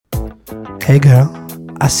Hey girl,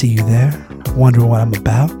 I see you there. Wondering what I'm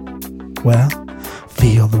about? Well,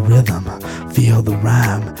 feel the rhythm, feel the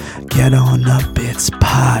rhyme. Get on up, it's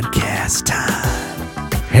podcast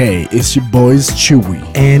time. Hey, it's your boys Chewy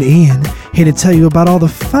and Ian, here to tell you about all the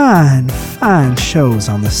fine shows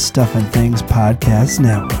on the Stuff and Things Podcast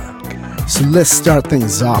Network. So let's start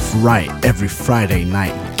things off right every Friday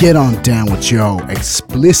night. Get on down with your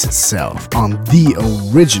explicit self on the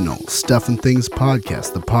original Stuff and Things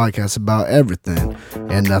Podcast, the podcast about everything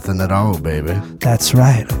and nothing at all, baby. That's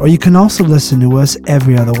right. Or you can also listen to us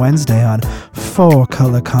every other Wednesday on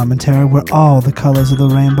 4-Color Commentary, where all the colors of the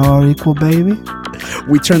rainbow are equal, baby.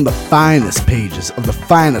 We turn the finest pages of the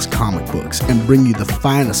finest comic books and bring you the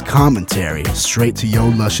finest commentary straight to your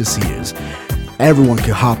luscious ears. Everyone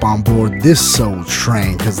can hop on board this soul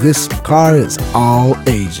train because this car is all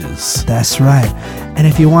ages. That's right. And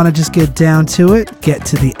if you want to just get down to it, get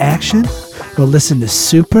to the action, well, listen to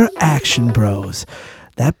Super Action Bros.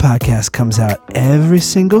 That podcast comes out every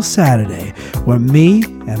single Saturday, where me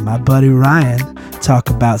and my buddy Ryan talk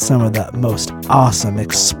about some of the most awesome,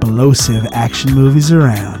 explosive action movies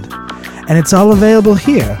around. And it's all available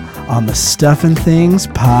here on the Stuff and Things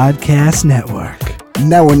Podcast Network.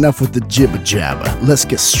 Now enough with the jibber jabber. Let's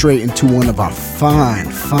get straight into one of our fine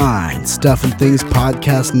Stuff and Things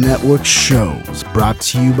Podcast Network shows, brought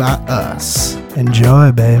to you by us.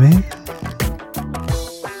 Enjoy, baby.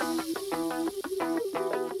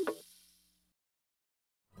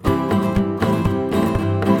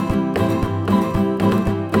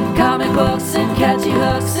 Comic books and catchy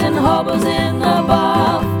hooks and hobos in the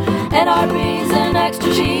buff, and RBs and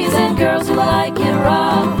extra cheese and girls who like it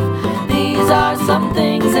rough. These are some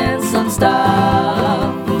things and some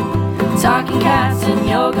stuff. Talking cats and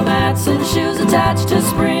yoga mats and shoes attached to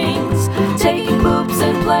springs. Taking poops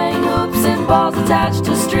and playing hoops and balls attached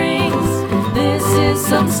to strings. This is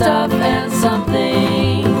some stuff and some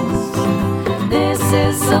things. This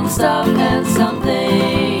is some stuff and some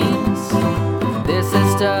things. This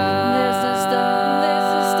is stuff. This is stuff. This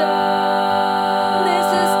is stuff. This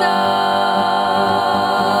is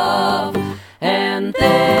stuff and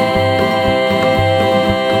things.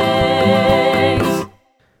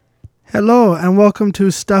 Hello and welcome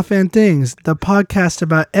to Stuff and Things, the podcast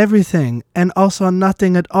about everything and also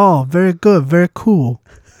nothing at all. Very good, very cool.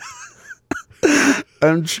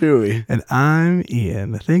 I'm Chewy. And I'm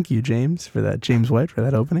Ian. Thank you, James, for that. James White, for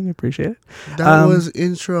that opening. I appreciate it. That was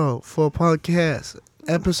intro for podcast,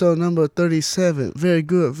 episode number 37. Very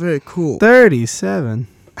good, very cool. 37.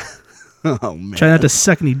 Oh, man. Try not to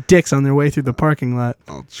suck any dicks on their way through the parking lot.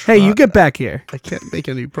 I'll try. Hey, you get back here. I can't make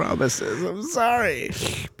any promises. I'm sorry.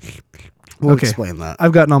 We'll Okay. explain that.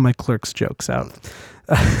 I've gotten all my Clerks jokes out.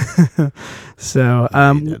 So,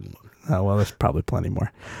 oh, well, there's probably plenty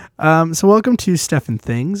more. So welcome to Stuff and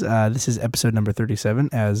Things. This is episode number 37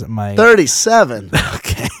 as my... 37.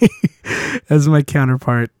 Okay. As my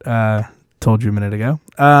counterpart told you a minute ago.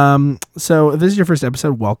 So if this is your first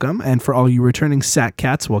episode, welcome. And for all you returning Sat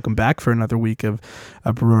Cats, welcome back for another week of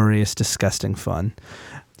uproarious, disgusting fun.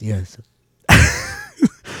 Yes.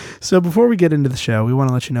 So before we get into the show, we want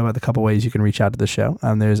to let you know about the couple ways you can reach out to the show.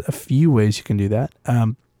 There's a few ways you can do that.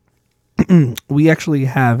 We actually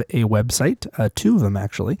have a website, two of them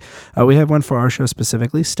actually. We have one for our show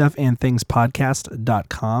specifically,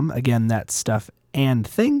 stuffandthingspodcast.com. Again, that's Stuff and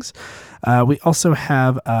Things. We also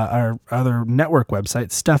have our other network website,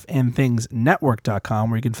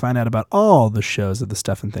 stuffandthingsnetwork.com, where you can find out about all the shows of the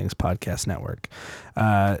Stuff and Things Podcast Network.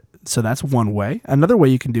 So that's one way. Another way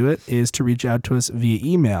you can do it is to reach out to us via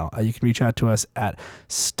email. You can reach out to us at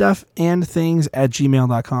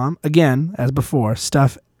stuffandthings@gmail.com. Again, as before,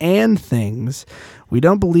 stuff and things. We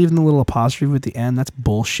don't believe in the little apostrophe at the end. That's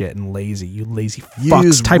bullshit and lazy. You lazy fucks.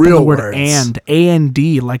 Use Type in real the word words. and,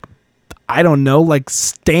 A-N-D, like, I don't know, like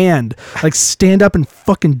stand. Like stand up and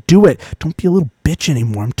fucking do it. Don't be a little bitch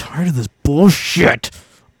anymore. I'm tired of this bullshit.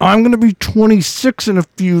 I'm going to be 26 in a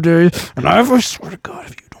few days, and I swear to God,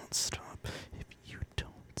 if you don't stop,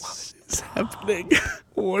 What's happening?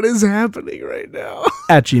 What is happening right now?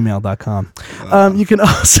 at gmail.com. You can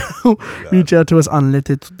also reach out to us on I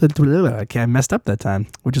messed up that time,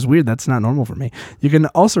 which is weird. That's not normal for me. You can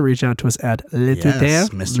also reach out to us at Yes,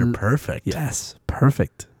 Mr. Perfect. Yes,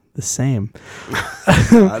 perfect. The same.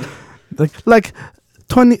 God. like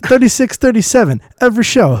 20, 36, 37. Every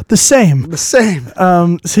show, the same. The same.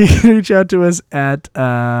 So you can reach out to us at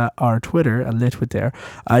our Twitter, Le Twitter.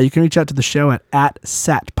 You can reach out to the show at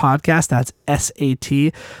Sat Podcast. That's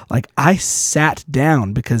SAT. Like, I sat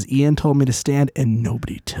down because Ian told me to stand, and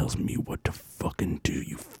nobody tells me what to fucking do,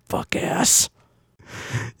 you fuck ass.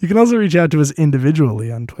 You can also reach out to us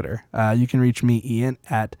individually on Twitter. You can reach me, Ian,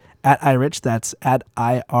 at iRich. That's at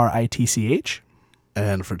IRITCH.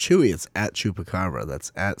 And for Chewy, it's at Chupacabra.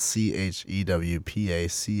 That's at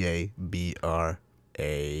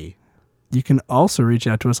CHEWPACABRA. You can also reach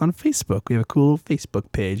out to us on Facebook. We have a cool Facebook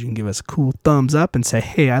page. You can give us a cool thumbs up and say,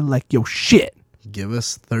 hey, I like your shit. Give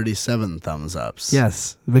us 37 thumbs ups.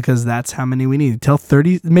 Yes, because that's how many we need.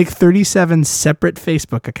 Make 37 separate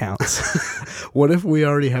Facebook accounts. What if we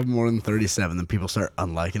already have more than 37 and people start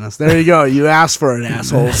unliking us? There you go. You asked for it,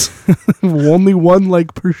 assholes. Only one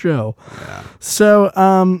like per show. Yeah.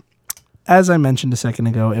 So, as I mentioned a second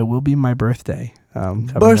ago, it will be my birthday. Coming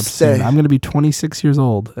up soon. I'm going to be 26 years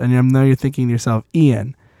old. And I know you're thinking to yourself,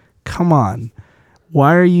 Ian, come on.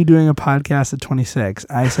 Why are you doing a podcast at 26?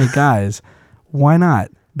 I say, guys, why not?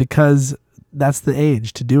 Because that's the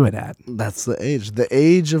age to do it at. That's the age. The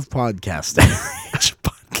age of podcasting.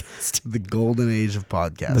 The golden age of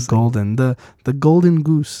podcasting. The golden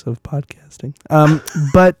goose of podcasting.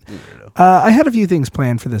 But I had a few things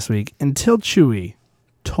planned for this week until Chewy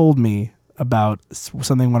told me about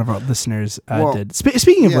something one of our listeners did.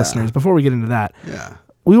 Speaking of listeners, before we get into that,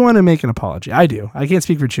 we want to make an apology. I do. I can't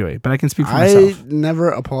speak for Chewy, but I can speak for myself. I never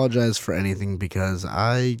apologize for anything because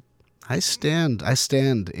I stand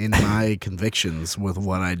in my convictions with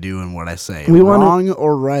what I do and what I say. Wrong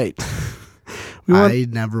or right. I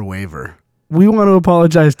never waver. We want to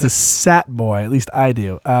apologize to Satboy. At least I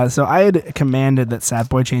do. So I had commanded that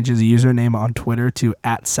Satboy change his username on Twitter to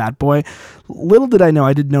 @Satboy. Little did I know,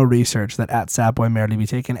 I did no research that @Satboy may already be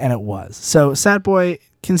taken, and it was. So Satboy,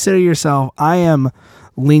 consider yourself. I am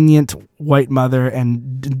lenient white mother,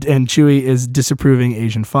 and Chewy is disapproving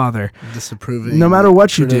Asian father. Disapproving. No matter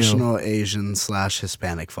what you do. Traditional Asian /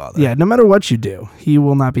 Hispanic father. Yeah, no matter what you do, he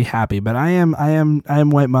will not be happy. But I am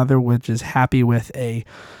white mother, which is happy with a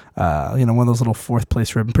one of those little 4th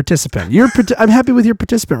place ribbon participant. I'm happy with your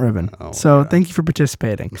participant ribbon. Thank you for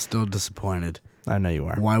participating. I'm still disappointed. I know you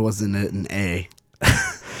are. Why wasn't it an A?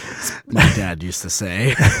 My dad used to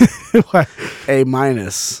say A-.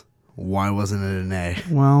 Why wasn't it an A?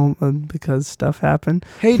 Well, because stuff happened.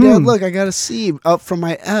 Hey, Dad, look, I got a C up from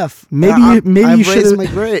my F. Maybe you should have my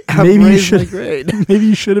grade. Maybe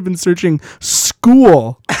you should have been searching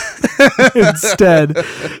school instead.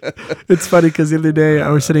 It's funny because the other day I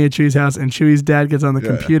was sitting at Chewy's house and Chewy's dad gets on the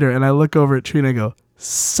computer and I look over at Chewy and I go,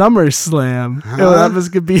 SummerSlam. Huh? That was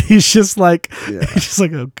gonna be. He's just like,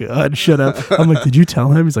 oh God, shut up. I'm like, did you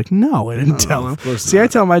tell him? He's like, no, I didn't tell him. See, I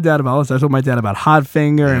tell my dad about all this. I told my dad about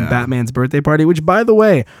Hotfinger and Batman's birthday party. Which, by the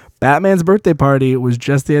way, Batman's birthday party was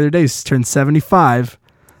just the other day. He turned 75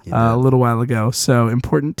 a little while ago. So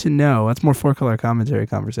important to know. That's more 4-color commentary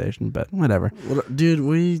conversation, but whatever. Well, dude,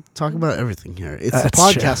 we talk about everything here. It's a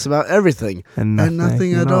podcast about everything and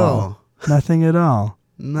nothing at all. Nothing at all.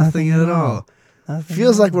 Nothing at all.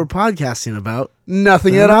 Feels like we're podcasting about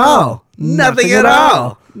nothing at all. Nothing at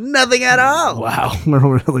all. Nothing at all. Wow,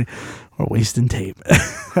 we're wasting tape.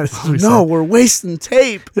 We're wasting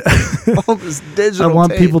tape. All this digital I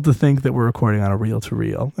want tape. people to think that we're recording on a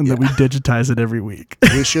reel-to-reel and that we digitize it every week.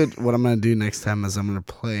 We should. What I'm going to do next time is I'm going to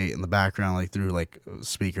play in the background, like through like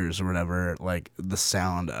speakers or whatever, like the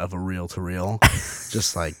sound of a reel-to-reel,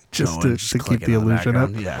 just to keep the illusion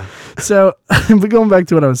up. Yeah. So, but going back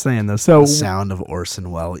to what I was saying though, so the sound of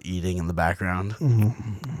Orson Welles eating in the background.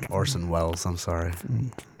 Mm-hmm. Orson Welles. I'm sorry.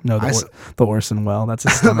 No, the Orson Welles. That's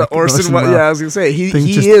his stomach. The Orson Welles. Yeah, I was gonna say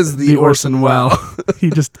he is the Orson Welles.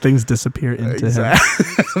 Things disappear into him.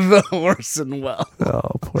 The Orson Welles. Oh,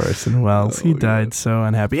 poor Orson Welles. He died so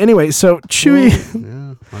unhappy. Anyway, so Chewy.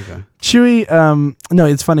 Okay. Chewy. No,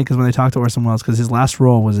 it's funny because when they talked to Orson Welles, because his last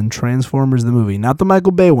role was in Transformers the movie, not the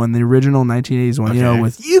Michael Bay one, the original 1980s one. Okay.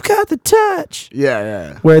 With "You Got the Touch."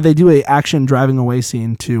 Yeah. Where they do a action driving away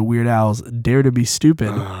scene to Weird Al's "Dare to Be Stupid,"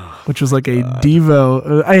 which was like a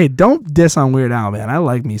Devo. Hey, don't diss on Weird Al, man. I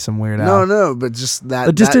like me some Weird Al. No, but just that.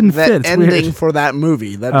 It just didn't fit. It's ending weird. For that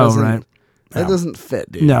movie. That doesn't. Right. That doesn't fit,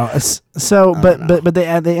 dude. No. So, but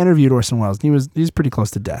they interviewed Orson Welles. And he's pretty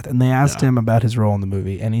close to death, and they asked him about his role in the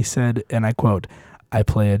movie, and he said, and I quote, "I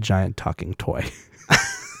play a giant talking toy."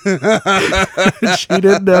 She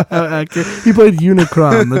didn't know how accurate. He played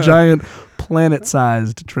Unicron, the giant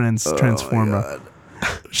planet-sized transformer.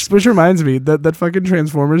 Which reminds me that fucking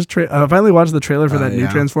Transformers. I finally watched the trailer for that new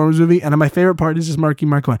Transformers movie, and my favorite part is just Marky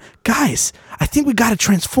Mark going, "Guys, I think we got a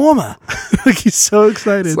Transformer!" Like he's so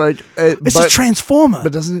excited. It's like it's a Transformer.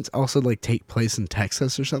 But doesn't it also like take place in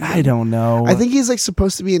Texas or something? I don't know. I think he's like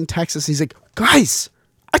supposed to be in Texas. He's like, "Guys,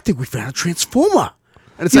 I think we found a Transformer."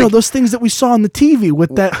 And it's you know, like- those things that we saw on the TV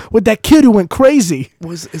with that kid who went crazy.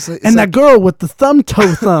 It's like, And that girl with the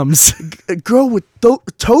toe thumbs. a girl with toe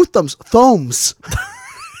thumbs.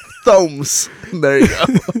 Thumbs. There you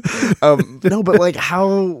go. No, but like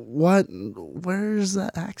where's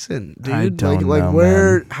that accent, dude? I don't like know,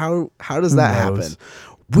 where, man. how does that knows? happen?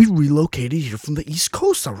 We relocated here from the East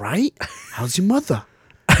Coast, all right? How's your mother?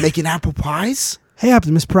 Making apple pies? Hey,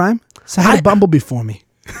 Optimus Prime. So how did Bumblebee for me?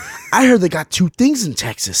 I heard they got 2 things in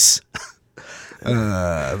Texas.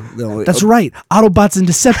 No, That's right. Autobots and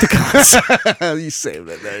Decepticons. you saved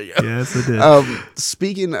it. There you go. Yes, I did.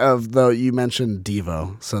 Speaking of, though, you mentioned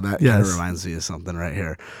Devo, so that kind Yes. of reminds me of something right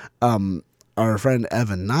here. Our friend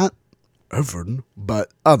Evan, not Evan, but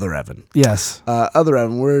other Evan. Yes. Other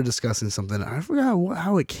Evan, we're discussing something. I forgot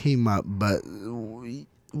how it came up, but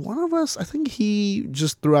one of us, I think he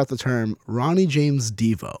just threw out the term Ronnie James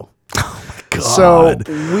Devo. God. So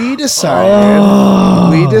we decided,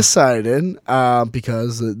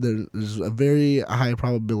 because there's a very high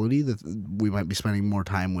probability that we might be spending more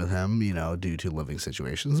time with him, you know, due to living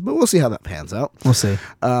situations. But we'll see how that pans out. We'll see.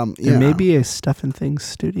 Yeah. There may be a Stuff and Things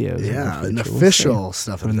Studios. Yeah, in the an future. We'll official see.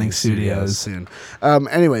 Stuff Stuff and and Things Things Studios Studios. soon.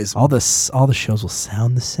 Anyways, All the shows will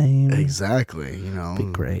sound the same. exactly. You know, Be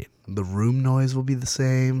great. the room noise will be the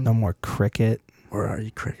same. No more cricket. Where are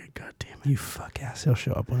you, cricket? God damn it! You fuck ass. He'll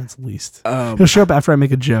show up when it's least. Um, He'll show up after I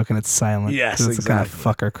make a joke and it's silent. Yes, 'cause it's the kind of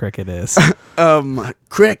exactly. fucker cricket is.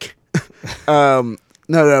 Crick.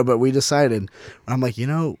 No, but we decided. I'm like, you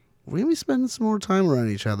know, we're gonna be spending some more time around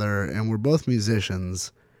each other, and we're both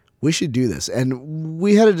musicians. We should do this, and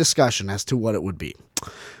we had a discussion as to what it would be.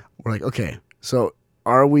 We're like, okay, so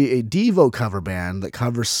are we a Devo cover band that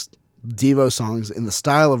covers Devo songs in the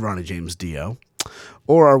style of Ronnie James Dio,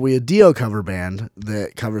 or are we a Dio cover band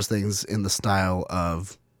that covers things in the style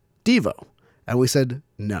of Devo? And we said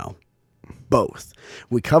no. Both.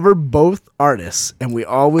 We cover both artists, and we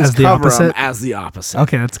always As the cover them opposite? as the opposite.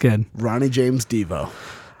 Okay, that's good. Ronnie James Devo,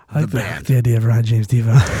 I like the band. the idea of Ron James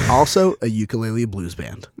Devo. Also, a ukulele blues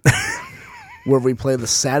band, where we play the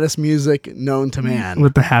saddest music known to man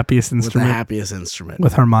With the happiest with the instrument. happiest instrument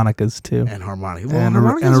With harmonicas too. and harmonica. And,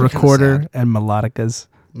 harmonicas a are kinda recorder sad. and melodicas.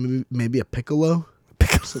 Maybe a piccolo,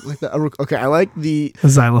 something like that. Okay, I like the A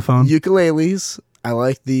xylophone. ukuleles. I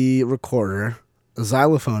like the recorder. The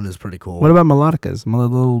xylophone is pretty cool. What about melodicas? The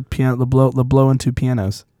little piano, the blow into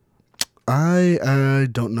pianos. I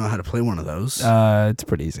don't know how to play one of those. It's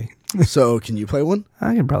pretty easy. So can you play one?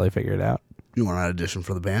 I can probably figure it out. You want to audition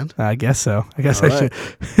for the band? I guess so. I guess All I should.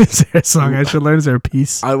 Is there a song I should learn? Is there a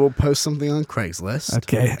piece? I will post something on Craigslist.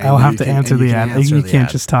 Okay, and I'll you have to can- answer and you the can ad. answer You the can't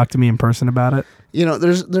ad. just talk to me in person about it. You know,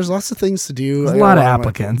 there's lots of things to do. There's I a got lot of my-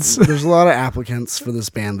 applicants. There's a lot of applicants for this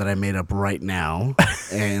band that I made up right now,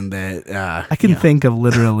 and that I can you know, think of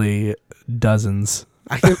literally dozens.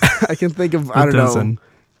 I can think of I A don't know, dozen.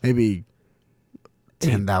 maybe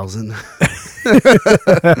 10,000.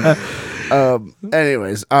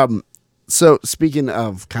 Anyways, so speaking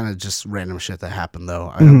of kind of just random shit that happened, though,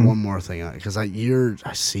 I Mm-hmm. have one more thing because I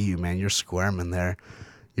see you, man. You're squirming there.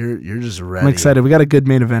 You're just ready. I'm excited. We got a good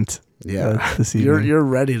main event. Yeah, this evening. you're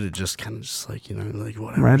ready to just kind of just like like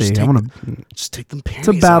whatever. I'm ready. Just I take, want to. just take them panties.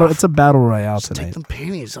 It's a battle. Off. It's a battle royale Just take tonight. them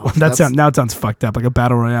panties off. Now it sounds fucked up, like a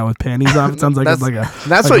battle royale with panties off. It sounds like it's like a. That's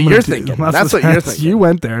like what I'm you're gonna do- thinking. That's what you're thinking. You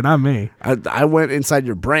went there, not me. I went inside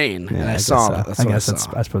your brain and I guess saw so. that. That's I what guess I that's.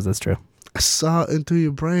 saw. I suppose that's true. I saw into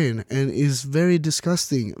your brain and is very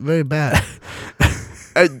disgusting, very bad.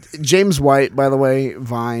 James White, by the way,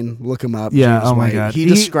 Vine, look him up. Yeah, James oh my White. God. He He-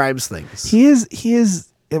 describes things. He is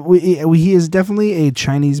definitely a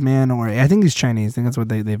Chinese man, or I think he's Chinese. I think that's what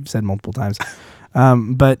they've said multiple times.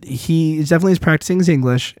 But he definitely is practicing his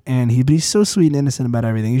English, and he's so sweet and innocent about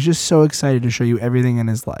everything. He's just so excited to show you everything in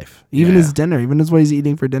his life, even his dinner, even as what he's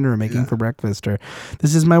eating for dinner or making for breakfast. Or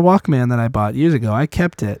this is my Walkman that I bought years ago. I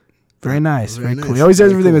kept it. Very nice, very cool. nice, He always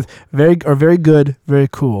does very everything cool. with very good, very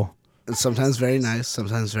cool. Sometimes very nice,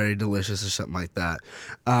 sometimes very delicious or something like that.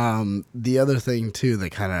 The other thing too that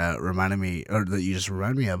kind of reminded me, or that you just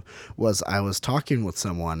reminded me of, was I was talking with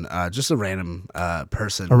someone, just a random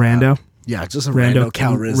person. A rando, Yeah, just a rando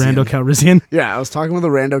Calrissian. Rando Calrissian. Yeah, I was talking with a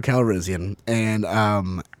rando Calrissian, and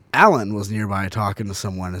Alan was nearby talking to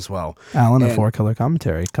someone as well. Alan, a And- 4-color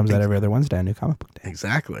commentary comes out every other Wednesday on New Comic Book Day.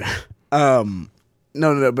 Exactly.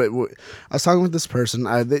 No, but I was talking with this person.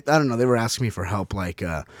 I don't know. They were asking me for help, like,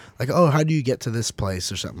 oh, how do you get to this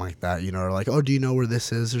place or something like that, you know, or like, oh, do you know where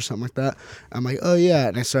this is or something like that? I'm like, oh yeah,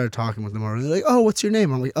 and I started talking with them. And they're like, oh, what's your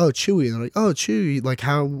name? I'm like, oh, Chewy. And they're like, oh, Chewy. Like,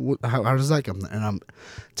 how does that come? And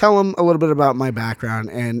tell them a little bit about my background.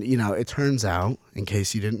 And, you know, it turns out, in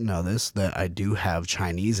case you didn't know this, that I do have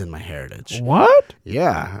Chinese in my heritage. What?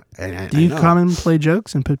 Yeah. And Do you come and play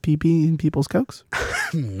jokes and put pee-pee in people's cokes?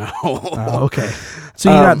 No. Oh, okay.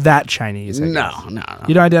 So you're not that Chinese, I guess. No.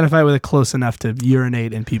 You don't identify with it close enough to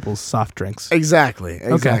urinate in people's soft drinks. Exactly.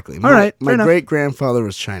 Okay. All right. My great-grandfather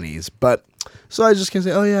was Chinese, but so I just can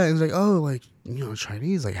say, oh yeah, and he's like, oh, like, you know,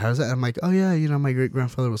 Chinese, like, how's that? I'm like, oh yeah, you know, my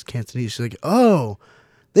great-grandfather was Cantonese. She's like, oh,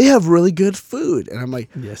 they have really good food. And I'm like,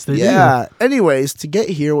 yes, they do. Yeah. Anyways, to get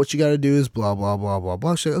here, what you got to do is blah, blah, blah, blah,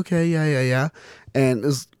 blah. She's like, okay, yeah. And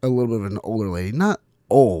it's a little bit of an older lady, not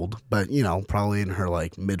old, but, you know, probably in her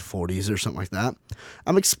like mid-40s or something like that.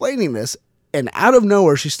 I'm explaining this, and out of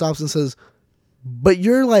nowhere, she stops and says, but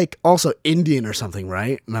you're like also Indian or something,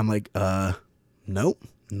 right? And I'm like, nope.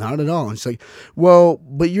 Not at all. And she's like, well,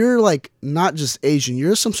 but you're like not just Asian,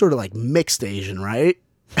 you're some sort of like mixed Asian, right?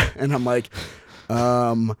 And I'm like,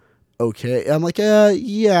 okay. I'm like,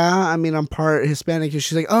 yeah, I mean, I'm part Hispanic. And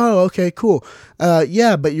she's like, oh, okay, cool.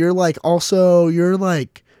 Yeah, but you're like also, you're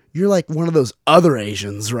like one of those other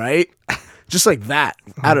Asians, right? Just like that,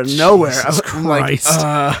 out of nowhere. I'm like,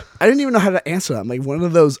 I didn't even know how to answer that. I'm like, one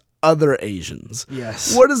of those other Asians.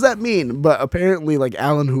 Yes. What does that mean? But apparently, like,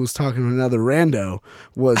 Alan, who was talking to another rando,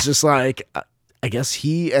 was just like, I guess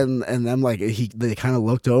he and them, like, they kind of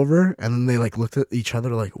looked over, and then they like looked at each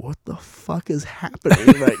other like, what the fuck is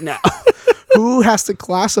happening right now? Who has to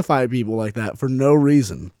classify people like that for no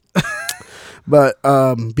reason? But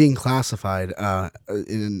being classified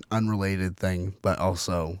in an unrelated thing, but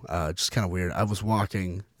also just kind of weird. I was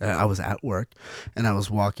walking, I was at work, and I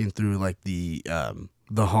was walking through like the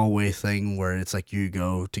hallway thing where it's like you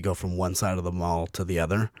go from one side of the mall to the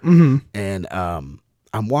other. Mm-hmm. And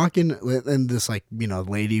I'm walking, and this like, you know,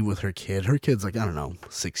 lady with her kid's like, I don't know,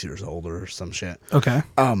 6 years old or some shit. Okay.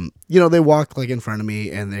 You know, they walk like in front of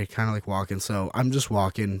me, and they're kind of like walking. So I'm just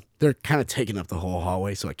walking. They're kind of taking up the whole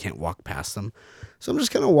hallway, so I can't walk past them. So I'm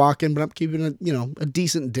just kind of walking, but I'm keeping a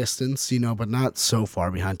decent distance, you know, but not so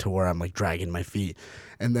far behind to where I'm like dragging my feet.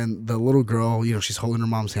 And then the little girl, you know, she's holding her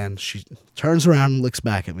mom's hand. She turns around and looks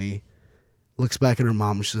back at me, looks back at her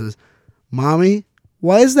mom, and she says, Mommy,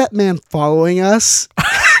 why is that man following us?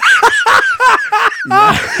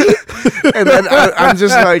 And then I'm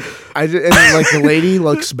just like, and then like the lady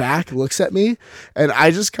looks at me, and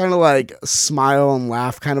I just kind of like smile and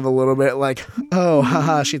laugh kind of a little bit, like, oh,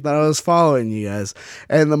 haha, she thought I was following you guys.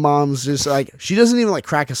 And the mom's just like, she doesn't even like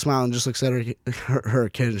crack a smile and just looks at her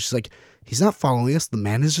kid, and she's like, he's not following us. The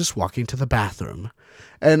man is just walking to the bathroom.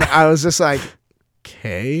 And I was just like,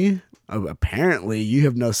 okay. Apparently you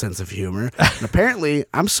have no sense of humor. And apparently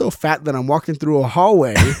I'm so fat that I'm walking through a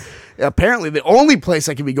hallway. Apparently the only place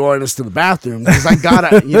I can be going is to the bathroom, because I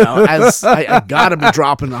gotta, you know, I gotta be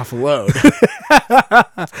dropping off a load.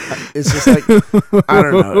 It's just like, I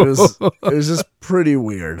don't know. It was just pretty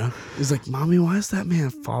weird. He's like, Mommy, why is that man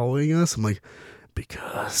following us? I'm like,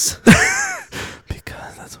 because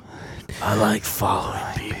that's what I like following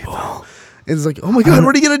people. And it's like, oh my God,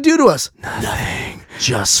 what are you going to do to us? Nothing.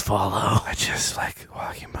 Just follow. I just like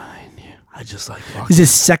walking behind you. I just like walking. Is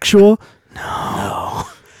this sexual? No.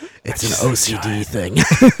 It's an OCD thing.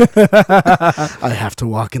 I have to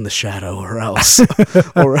walk in the shadow or else.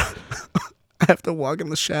 Or I have to walk in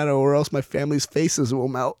the shadow or else my family's faces will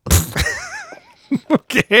melt.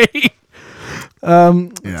 Okay.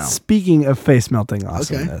 Yeah. Speaking of face melting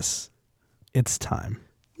awesomeness, it's time.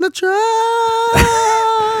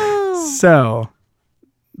 So,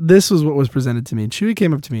 this was what was presented to me. Chewy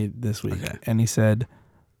came up to me this week, and he said,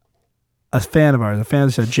 a fan of the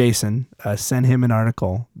show, Jason, sent him an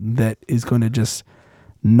article that is going to just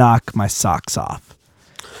knock my socks off.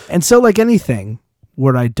 And so, like anything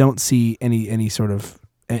where I don't see any sort of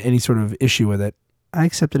issue with it, I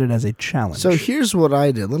accepted it as a challenge. So here's what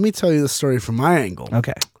I did. Let me tell you the story from my angle.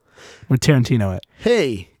 Okay. We're Tarantino it.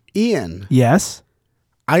 Hey, Ian. Yes?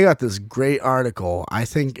 I got this great article. I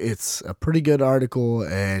think it's a pretty good article,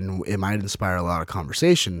 and it might inspire a lot of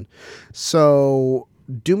conversation. So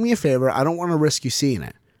do me a favor. I don't want to risk you seeing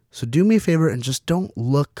it. So do me a favor and just don't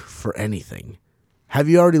look for anything. Have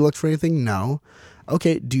you already looked for anything? No.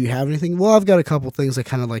 Okay, do you have anything? Well, I've got a couple things I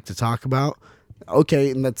kind of like to talk about.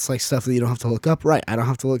 Okay, and that's like stuff that you don't have to look up. Right, I don't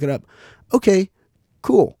have to look it up. Okay,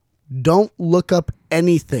 cool. Don't look up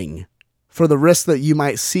anything for the risk that you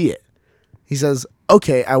might see it. He says,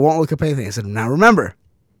 okay, I won't look up anything. I said, now remember,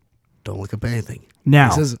 don't look up anything. Now,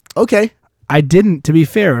 he says, okay. I didn't, to be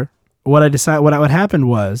fair, what happened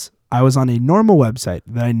was I was on a normal website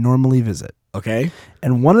that I normally visit. Okay.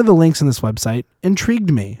 And one of the links on this website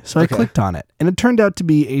intrigued me. So I clicked on it, and it turned out to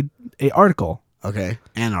be a article. Okay.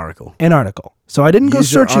 An article. So I didn't go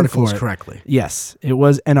Use your searching for articles it. correctly. Yes, it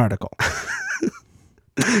was an article.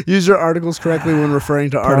 Use your articles correctly when referring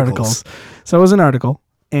to articles. So it was an article.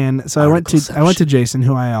 And so I went Articleception. to Jason,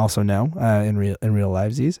 who I also know in real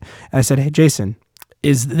livesies. And I said, "Hey, Jason,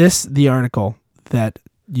 is this the article that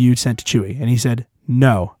you sent to Chewy?" And he said,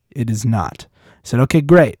 "No, it is not." I said, "Okay,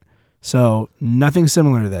 great. So nothing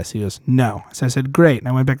similar to this." He goes, "No." So I said, "Great." And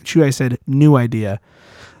I went back to Chewy. I said, "New idea.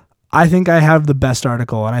 I think I have the best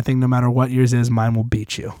article, and I think no matter what yours is, mine will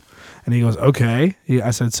beat you." And he goes, "Okay." I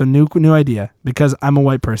said, "So new idea, because I'm a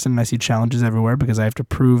white person and I see challenges everywhere because I have to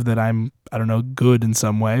prove that I'm, I don't know, good in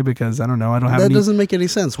some way because I don't know, I don't have That any." doesn't make any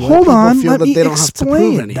sense. White Hold people on, feel let that me they don't have to prove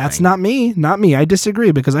explain. anything. That's not me. I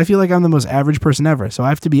disagree because I feel like I'm the most average person ever. So I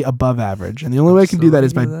have to be above average, and the only way I can do that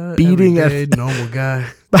is by beating normal guy.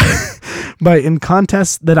 by in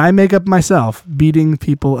contests that I make up myself, beating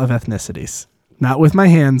people of ethnicities. Not with my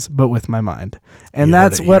hands, but with my mind. And You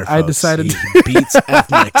that's heard it what here, I folks. decided. He beats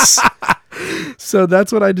ethnics. So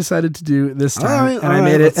that's what I decided to do this time. All right, and all I right,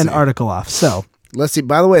 made it let's an see. article off. So Let's see.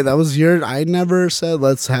 By the way, that was I never said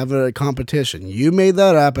let's have a competition. You made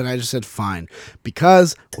that up, and I just said fine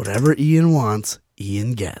because whatever Ian wants,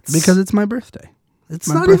 Ian gets. because it's my birthday. it's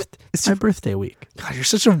My not birth- even. it's my birthday week. God, you're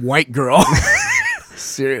such a white girl.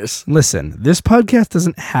 Serious. Listen, this podcast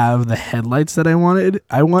doesn't have the headlights that I wanted.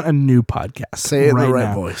 I want a new podcast. Say it in the right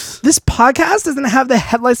now. voice. This podcast doesn't have the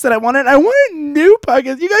headlights that I wanted. I want a new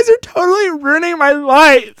podcast. You guys are totally ruining my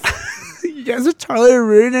life. You guys are totally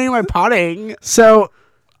ruining my potting. So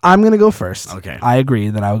I'm going to go first. Okay. I agree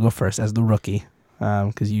that I will go first as the rookie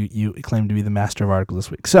because you claim to be the master of articles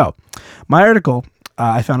this week. So my article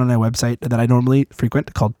I found on a website that I normally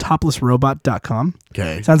frequent called toplessrobot.com.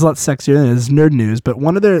 Okay. Sounds a lot sexier than it is Nerd News, but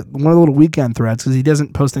one of the little weekend threads, because he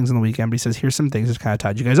doesn't post things on the weekend, but he says, here's some things that kind of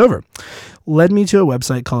tied you guys over, led me to a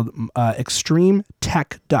website called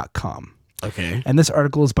extremetech.com. Okay. And this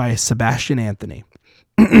article is by Sebastian Anthony.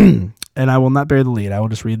 And I will not bear the lead. I will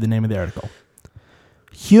just read the name of the article.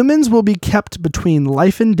 Humans will be kept between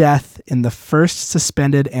life and death in the first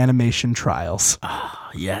suspended animation trials.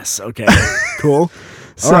 Yes. Okay. Cool.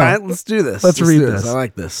 So, All right. Let's do this. let's read do this. I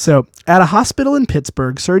like this. So, at a hospital in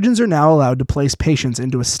Pittsburgh, surgeons are now allowed to place patients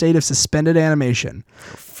into a state of suspended animation.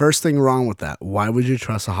 First thing wrong with that. Why would you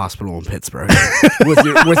trust a hospital in Pittsburgh with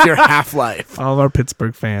your half-life? All of our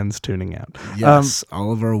Pittsburgh fans tuning out. Yes.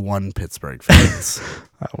 all of our one Pittsburgh fans.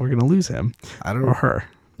 We're going to lose him I don't or her.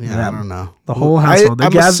 Yeah, I don't know. The whole I- household.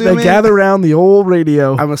 I'm They assuming- gather around the old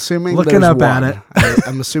radio. I'm assuming Looking there's up at one. it.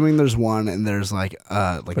 I'm assuming there's one, and there's like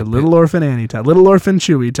a Little Orphan Annie time. Little Orphan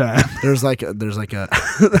Chewy time. there's like a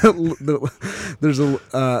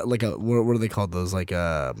what are they called? Those like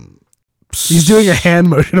He's doing a hand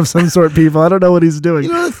motion of some sort, people. I don't know what he's doing.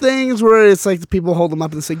 You know the things where it's like the people hold them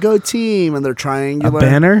up and say "Go team" and they're A triangular.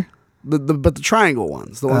 banner? But the triangle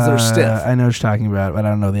ones, the ones that are stiff. I know what you're talking about, but I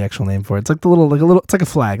don't know the actual name for it. It's like it's like a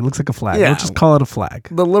flag. It looks like a flag. Yeah. Let's just call it a flag.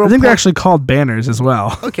 The little I think they're point- actually called banners as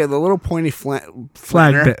well. Okay, the little pointy flanner. The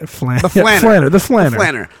flanner. The flanner. The flanner. The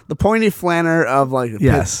flanner. The pointy flanner of like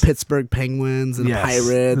Yes. Pittsburgh Penguins and Yes. Pirates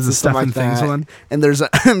There's a and stuff Stuff like and Things that. one. And there's a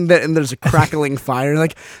and there's a crackling fire.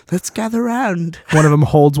 Like, let's gather round. One of them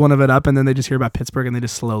holds one of it up, and then they just hear about Pittsburgh, and they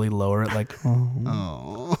just slowly lower it. Like,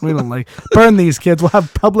 Oh. we don't like burn these kids. We'll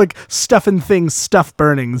have public stuff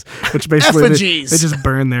burnings, which basically they Effigies. just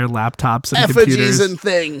burn their laptops and Effigies computers. and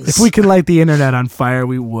things. If we can light the internet on fire,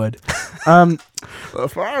 we would. The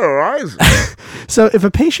fire rises. So, if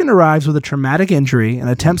a patient arrives with a traumatic injury and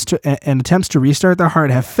attempts to restart their heart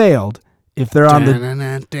have failed, if they're on the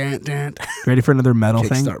ready for another metal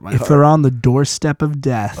thing, Kickstart my if heart. they're on the doorstep of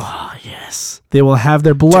death, Oh yes. they will have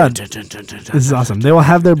their blood. This is awesome. They will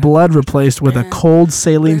have their blood replaced with a cold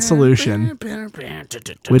saline solution,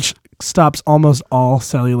 which stops almost all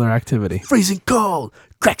cellular activity. freezing cold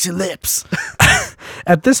cracks your lips.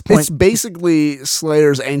 At this point, It's basically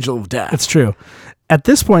Slayer's Angel of Death. it's true. At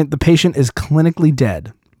this point, the patient is clinically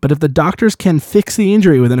dead. But if the doctors can fix the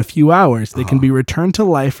injury within a few hours, they can be returned to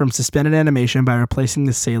life from suspended animation by replacing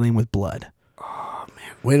the saline with blood.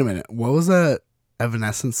 Wait a minute. What was that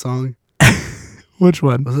Evanescence song? Which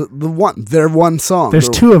one? Was it their one song? There's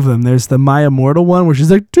two of them. There's the My Immortal one, which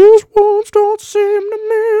is like, "These wounds don't seem to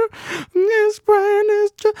me. This brain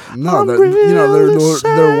is just No, I'm they're really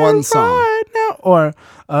their one sad song. right now." Or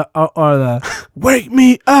the "Wake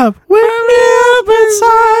me up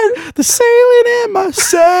inside, the saline in my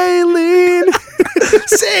saline."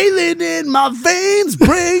 Sailing in my veins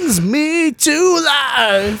brings me to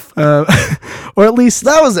life. Or at least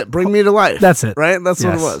That was it. Bring me to life. That's it. Right? That's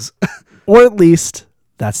what it Yes. was. or at least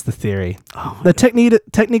That's the theory. The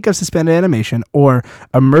technique of suspended animation, or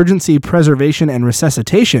emergency preservation and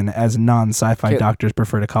resuscitation, as non-sci-fi doctors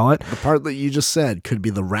prefer to call it. The part that you just said could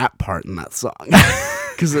be the rap part in that song.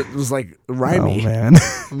 Because it was like rhymey. Oh, man.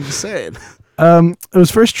 I'm just saying. It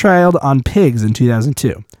was first trialed on pigs in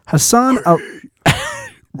 2002. Hassam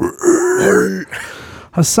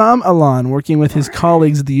Alan, working with his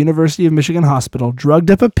colleagues at the University of Michigan Hospital,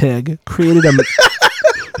 drugged up a pig, created a...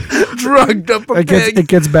 drugged up a pig. It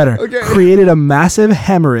gets better. Okay. Created a massive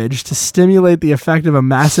hemorrhage to stimulate the effect of a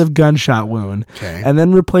massive gunshot wound, and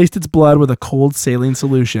then replaced its blood with a cold saline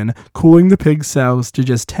solution, cooling the pig's cells to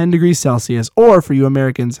just 10 degrees Celsius, or for you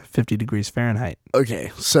Americans, 50 degrees Fahrenheit.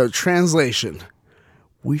 Okay, so translation.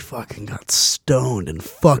 We fucking got stoned and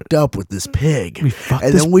fucked up with this pig. We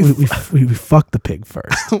fucked the pig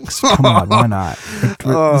first. Come on, why not?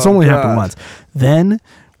 It's only happened once. Then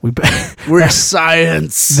we're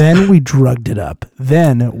science. Then we drugged it up.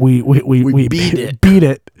 Then we beat it. Beat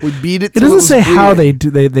it. We beat it. It doesn't say how they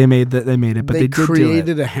made it, but they did created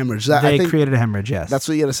do it. a hemorrhage. They created a hemorrhage. Yes, that's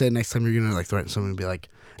what you gotta say next time you're gonna like threaten someone and be like,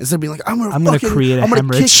 instead of being like, I'm gonna create a hemorrhage. I'm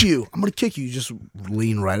gonna kick you. I'm gonna kick you. You just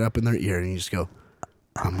lean right up in their ear and you just go,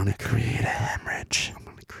 I'm gonna create a hemorrhage. I'm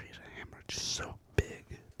gonna create a hemorrhage so big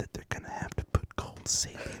that they're gonna have to put cold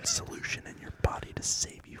saline solution in your body to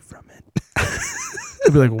save you from it.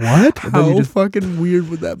 They'd be like, what? How fucking weird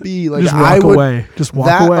would that be? Like, just walk away. Just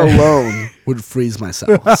walk away. That alone would freeze my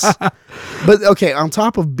cells. But okay, on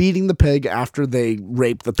top of beating the pig after they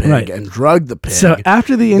raped the pig and drugged the pig, so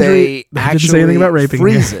after the injury, they didn't say anything about raping.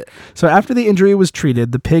 Freeze it. So after the injury was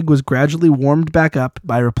treated, the pig was gradually warmed back up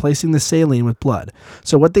by replacing the saline with blood.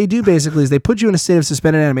 So what they do basically is they put you in a state of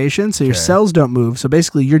suspended animation, so your cells don't move. So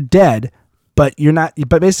basically, you're dead, but you're not.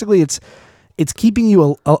 But basically, it's keeping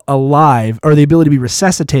you alive, or the ability to be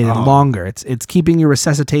resuscitated longer. It's keeping your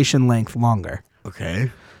resuscitation length longer.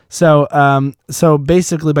 Okay. So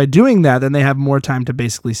basically by doing that, then they have more time to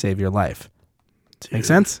basically save your life. Make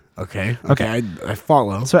sense? Okay. I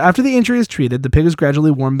follow. So after the injury is treated, the pig is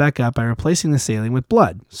gradually warmed back up by replacing the saline with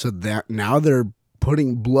blood. So that now they're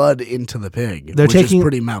putting blood into the pig, which is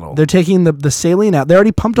pretty metal. They're taking the saline out. They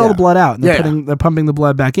already pumped all the blood out, and they're pumping the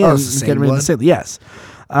blood back in and getting rid of the saline. Yes.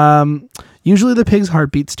 Usually the pig's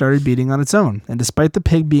heartbeat started beating on its own, and despite the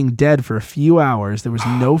pig being dead for a few hours, there was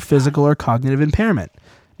no physical or cognitive impairment.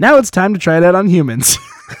 Now it's time to try it out on humans.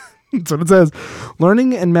 That's what it says.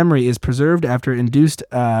 Learning and memory is preserved after induced,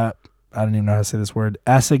 I don't even know how to say this word,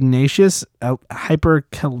 asignaceous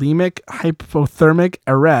hyperkalemic hypothermic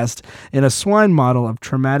arrest in a swine model of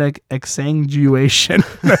traumatic exsanguination.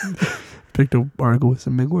 Picked an article with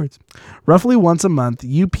some big words. Roughly once a month,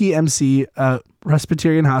 UPMC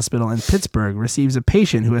Presbyterian Hospital in Pittsburgh receives a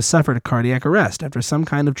patient who has suffered a cardiac arrest after some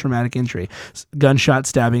kind of traumatic injury, gunshot,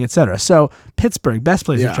 stabbing, etc. So Pittsburgh, best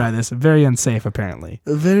place to try this. Very unsafe, apparently.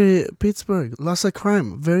 Pittsburgh, lots of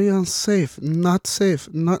crime, very unsafe, not safe,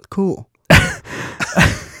 not cool.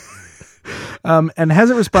 And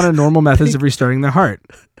hasn't responded to normal methods of restarting their heart.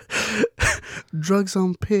 Drugs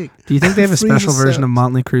on pig. Do you think they have a special version of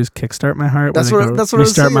Motley Crue's "Kickstart My Heart"? That's what I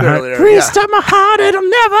was saying earlier. Restart my heart, it'll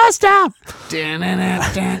never stop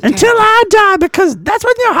until I die, because that's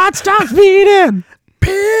when your heart stops beating.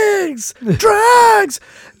 Pigs, drugs,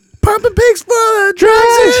 pumping pigs full of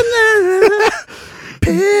drugs in there.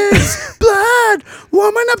 Pigs, blood,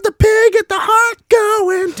 warming up the pig, get the heart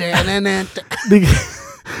going.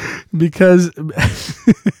 Because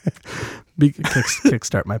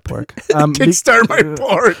kickstart my pork. Kickstart my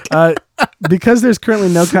pork. Because there's currently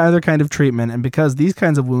no other kind of treatment, and because these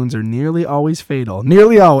kinds of wounds are nearly always fatal.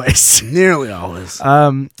 Nearly always.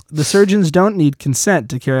 The surgeons don't need consent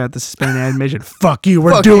to carry out the suspended animation. Fuck you,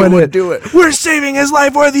 we're doing it. Do it. We're saving his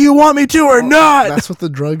life whether you want me to or not. That's what the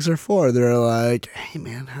drugs are for. They're like, hey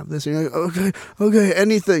man, have this. And you're like, okay,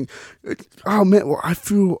 anything. Oh man, well, I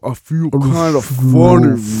feel kind of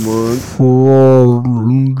funny, man.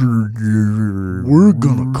 We're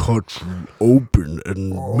gonna cut you open and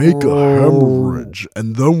make a hemorrhage,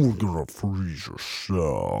 and then we're gonna freeze your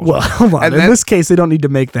cells. Well, hold on. In this case, they don't need to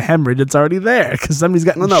make the hemorrhage; it's already there because somebody's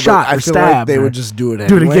gotten shot or stabbed. Like they would just do it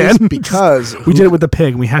again because we did it with the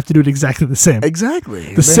pig. And we have to do it exactly the same.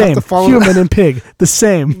 Exactly, the same. Human and pig, the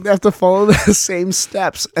same. They have to follow the same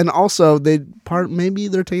steps, and also maybe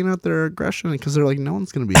they're taking out their aggression because they're like, no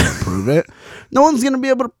one's gonna be able to prove it. No one's gonna be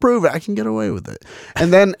able to prove it. I can get away with it,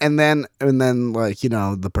 and then like, you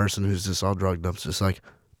know, the person who's just all drugged up is just like,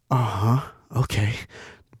 okay,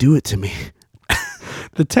 do it to me.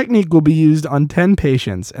 The technique will be used on 10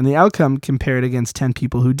 patients, and the outcome compared against 10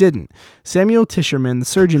 people who didn't. Samuel Tischerman, the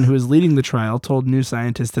surgeon who is leading the trial, told New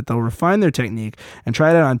Scientist that they'll refine their technique and try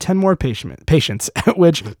it out on 10 more patients, at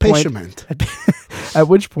which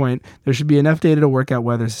point there should be enough data to work out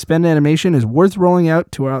whether suspended animation is worth rolling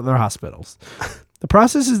out to other hospitals. The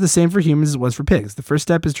process is the same for humans as it was for pigs. The first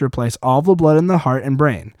step is to replace all the blood in the heart and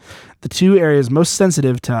brain, the two areas most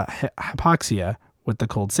sensitive to hypoxia, with the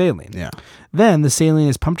cold saline. Yeah. Then the saline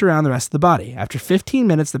is pumped around the rest of the body. After 15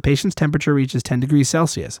 minutes, the patient's temperature reaches 10 degrees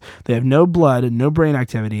Celsius. They have no blood and no brain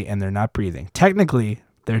activity, and they're not breathing. Technically,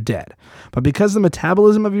 they're dead. But because the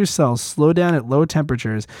metabolism of your cells slow down at low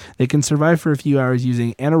temperatures, they can survive for a few hours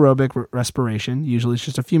using anaerobic respiration. Usually it's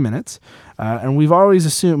just a few minutes. And we've always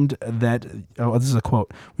assumed that, this is a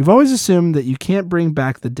quote, "We've always assumed that you can't bring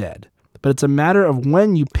back the dead. But it's a matter of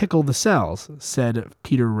when you pickle the cells," said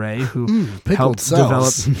Peter Ray, who helped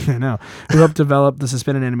develop the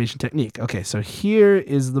suspended animation technique. Okay, so here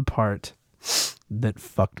is the part that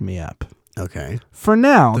fucked me up. Okay. For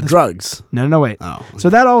now, the drugs. No, wait. Oh.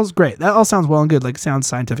 So that all is great. That all sounds well and good. Like, sounds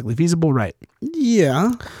scientifically feasible, right?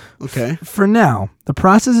 Yeah. Okay. For now, the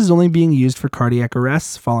process is only being used for cardiac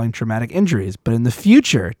arrests following traumatic injuries. But in the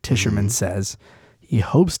future, Tischerman says, he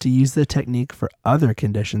hopes to use the technique for other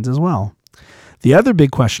conditions as well. The other big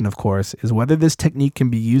question, of course, is whether this technique can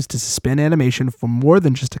be used to suspend animation for more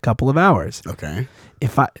than just a couple of hours. Okay.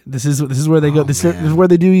 This is where they go. This is where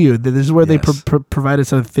they do you. This is where they provide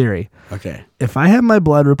us a theory. Okay. If I have my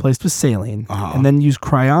blood replaced with saline and then use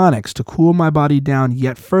cryonics to cool my body down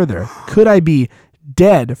yet further, could I be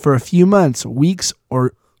dead for a few months, weeks,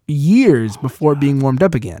 or years before being warmed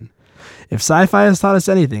up again? If sci-fi has taught us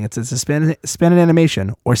anything, it's that suspended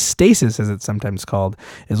animation, or stasis as it's sometimes called,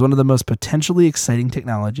 is one of the most potentially exciting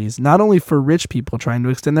technologies, not only for rich people trying to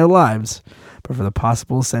extend their lives, but for the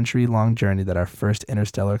possible century-long journey that our first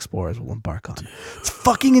interstellar explorers will embark on. It's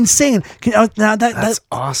fucking insane. That's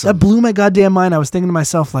awesome. That blew my goddamn mind. I was thinking to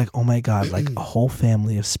myself, like, oh my God, like a whole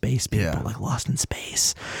family of space people, like lost in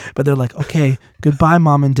space. But they're like, okay, goodbye,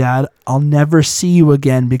 Mom and Dad. I'll never see you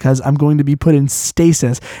again because I'm going to be put in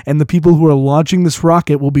stasis, and the people who are launching this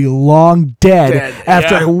rocket will be long dead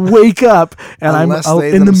after I wake up and I'm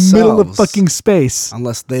in the middle of fucking space.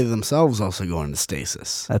 Unless they themselves also go into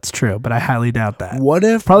stasis. That's true, but I highly doubt that. What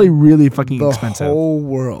if probably really fucking expensive? The whole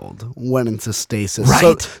world went into stasis,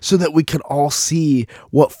 right? So that we could all see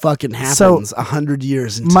what fucking happens 100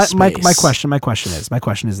 years into space. My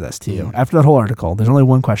question is this to you. After that whole article, there's only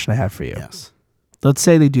one question I have for you. Yes. Let's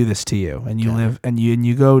say they do this to you, and you live, and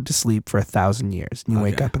you go to sleep for 1,000 years, and you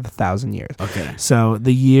wake up in 1,000 years. Okay. So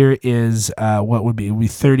the year is what would be? It would be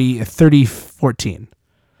 3014.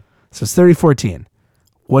 So it's 3014.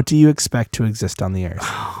 What do you expect to exist on the earth?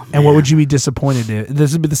 Oh, and what would you be disappointed in?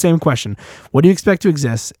 This would be the same question. What do you expect to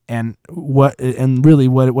exist? And what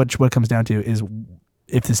comes down to is,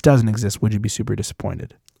 if this doesn't exist, would you be super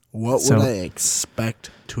disappointed? What would I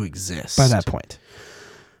expect to exist by that point?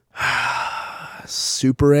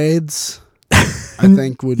 Super AIDS, I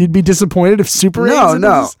think would. You'd be disappointed if Super AIDS?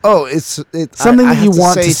 No. Oh, it's something that you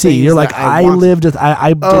want to see. You're like, I did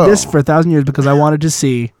this for 1,000 years because I wanted to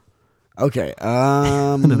see. Okay.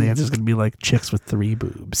 And then the answer's gonna be like chicks with 3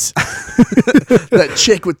 boobs. That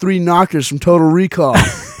chick with 3 knockers from Total Recall.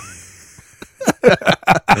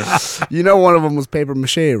 You know, one of them was paper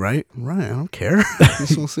mache, right? Right. I don't care.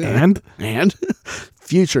 and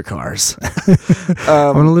future cars.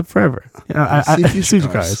 I want to live forever. You know, I future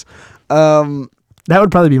cars. That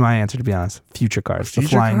would probably be my answer, to be honest. Future cars, the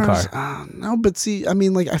flying car. No, but see, I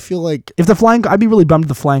mean, like, I feel like if the flying car, I'd be really bummed if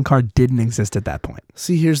the flying car didn't exist at that point.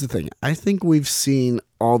 See, here's the thing. I think we've seen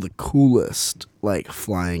all the coolest, like,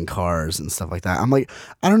 flying cars and stuff like that. I'm like,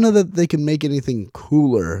 I don't know that they can make anything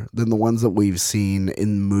cooler than the ones that we've seen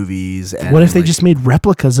in movies. And what if they just made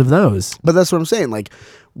replicas of those? But that's what I'm saying. Like,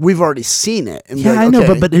 we've already seen it. And I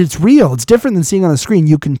know, but it's real. It's different than seeing on the screen.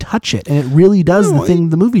 You can touch it, and it really does the thing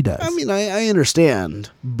the movie does. I mean, I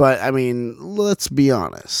understand, but I mean, let's be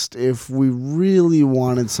honest. If we really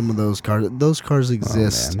wanted some of those cars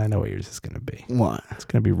exist. Oh, man, I know what yours is going to be. What? It's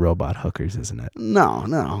going to be robot hookers, isn't it? No.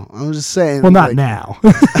 I was just saying. Well, not now.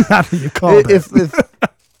 Not that you called it.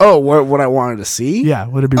 What I wanted to see? Yeah,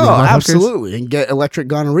 would it be robot hookers? Absolutely, and get electric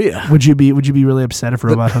gonorrhea. Would you be really upset if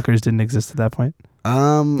robot hookers didn't exist at that point?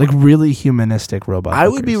 Like really humanistic robot hookers. I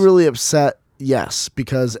would be really upset, yes,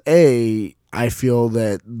 because A, I feel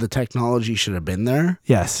that the technology should have been there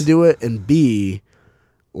to do it, and B,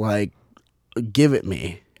 like, give it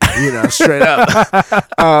me. Straight up.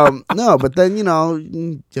 No, but then, you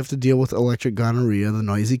have to deal with electric gonorrhea, the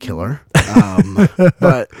noisy killer.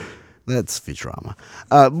 But That's Futurama.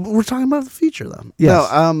 We're talking about the future, though.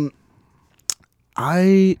 Yes. No,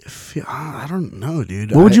 I don't know,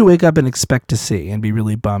 dude. What would you wake up and expect to see and be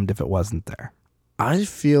really bummed if it wasn't there? I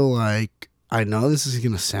feel like, I know this is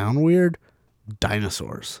going to sound weird,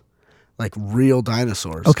 dinosaurs. Like real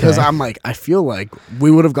dinosaurs. Okay. Because I'm like, I feel like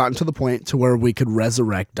we would have gotten to the point to where we could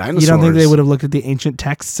resurrect dinosaurs. You don't think they would have looked at the ancient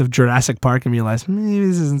texts of Jurassic Park and realized, maybe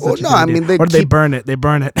this isn't such a good idea? they'd Or did they burn it? They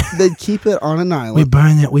burn it. They'd keep it on an island. We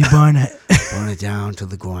burn it. We burn it. Burn it down to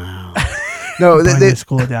the ground. No, Burn the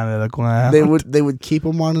school down to the ground. they would keep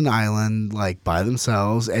them on an island like by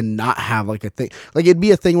themselves and not have like a thing. Like it'd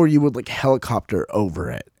be a thing where you would like helicopter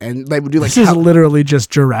over it, and they would do like this is literally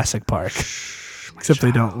just Jurassic Park. Except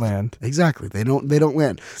they don't land. Exactly. They don't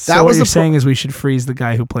land. So what you're saying is we should freeze the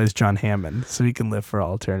guy who plays John Hammond so he can live for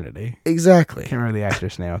all eternity. Exactly. Can't remember the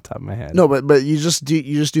actor's name off the top of my head. No, but you just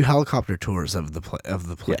do helicopter tours of the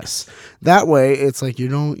place. Yes. That way, it's like you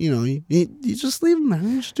just leave them there.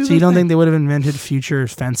 You just do so you don't think they would have invented future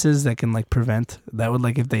fences that can like prevent that? Would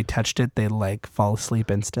like if they touched it, they like fall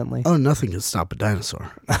asleep instantly. Oh, nothing can stop a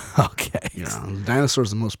dinosaur. Okay. The dinosaur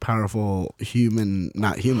is the most powerful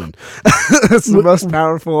not human. It's the most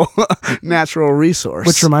powerful natural resource.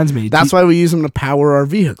 Which reminds me, that's why we use them to power our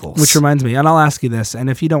vehicles. Which reminds me, and I'll ask you this, and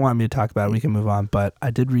if you don't want me to talk about it, we can move on. But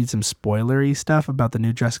I did read some spoilery stuff about the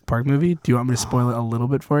new Jurassic Park movie. Do you want me to spoil it a little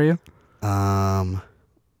bit for you?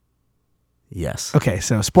 Yes. Okay,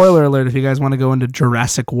 so spoiler alert, if you guys want to go into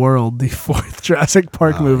Jurassic World, the fourth Jurassic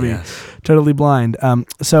Park movie, yes. Totally Blind.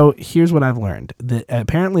 So here's what I've learned. That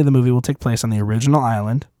apparently the movie will take place on the original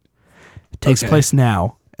island. It takes place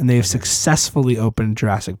now, and they have successfully opened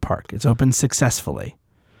Jurassic Park. It's opened successfully.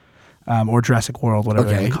 Or Jurassic World, whatever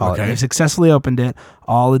they call it. They've successfully opened it.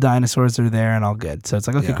 All the dinosaurs are there and all good. So it's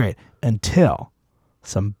like, okay, great. Until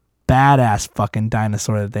some badass fucking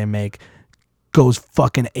dinosaur that they make goes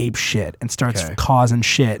fucking ape shit and starts causing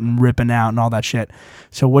shit and ripping out and all that shit.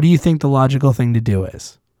 So what do you think the logical thing to do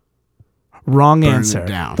is? Wrong answer.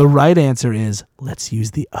 The right answer is let's use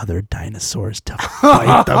the other dinosaurs to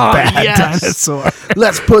fight the bad dinosaur.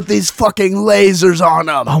 Let's put these fucking lasers on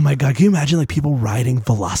them. Oh my god, can you imagine like people riding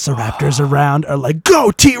velociraptors around or like go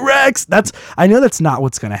T-Rex? I know that's not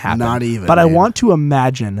what's going to happen. Not even. But I want to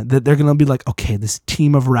imagine that they're going to be like, okay, this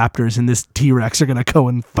team of raptors and this T-Rex are going to go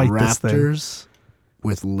and fight this thing. Raptors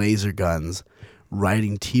with laser guns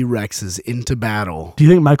riding T-Rexes into battle. Do you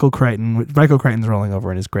think Michael Crichton's rolling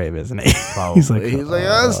over in his grave, isn't he? Probably. He's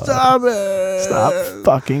like, stop it. Stop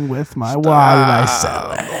fucking with my, why did I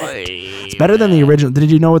sell it? It's better than the original.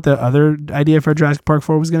 Did you know what the other idea for Jurassic Park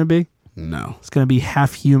 4 was going to be? No. It's going to be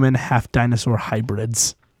half human, half dinosaur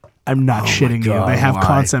hybrids. I'm not shitting you. They have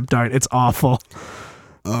concept art. It's awful.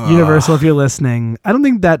 Universal, if you're listening, I don't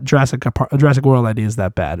think that Jurassic World idea is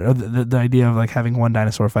that bad. Or the idea of like having one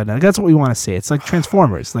dinosaur fight. Like, that's what we want to see. It's like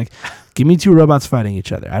Transformers. Like, give me two robots fighting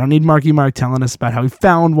each other. I don't need Marky Mark telling us about how he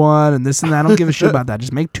found one and this and that. I don't give a shit about that.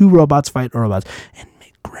 Just make two robots fight robots and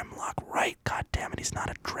make Grimlock right. God damn it, he's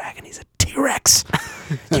not a dragon. He's a T-Rex.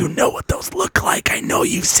 You know what those look like. I know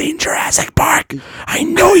you've seen Jurassic Park. I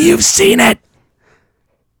know you've seen it.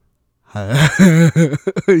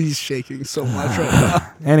 He's shaking so much right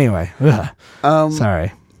now. Anyway,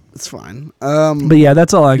 sorry. It's fine. But yeah,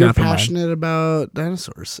 that's all I got for mine. You're passionate about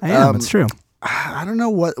dinosaurs. I am. It's true. I don't know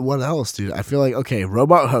what else, dude. I feel like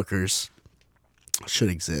robot hookers should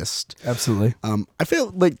exist. Absolutely. I feel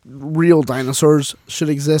like real dinosaurs should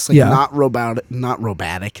exist. Like not robotic.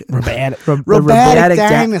 Robotic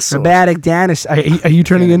dinosaurs. Robotic dinosaurs. Are you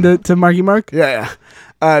turning into Marky Mark? Yeah.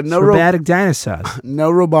 Robotic dinosaurs.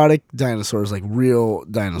 No robotic dinosaurs, like real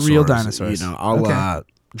dinosaurs. Real dinosaurs. You know, a la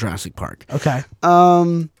Jurassic Park. Okay.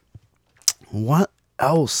 What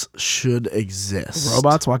else should exist?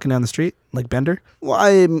 Robots walking down the street like Bender? Well,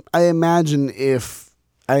 I imagine if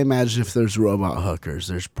there's robot hookers,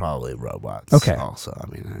 there's probably robots. Okay. Also, I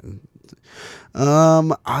mean,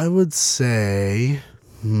 I would say,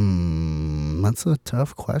 that's a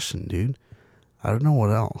tough question, dude. I don't know what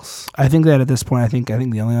else. I think that at this point, I think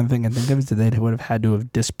the only other thing I think of is that they would have had to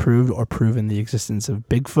have disproved or proven the existence of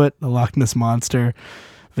Bigfoot, the Loch Ness Monster,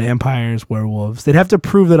 vampires, werewolves. They'd have to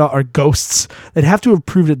prove that are ghosts. They'd have to have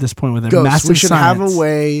proved at this point with a massive We should science. have a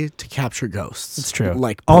way to capture ghosts. It's true.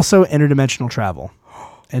 Like also interdimensional travel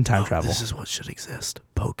and time travel. This is what should exist.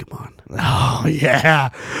 Pokemon. Oh yeah,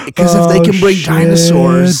 because if they can bring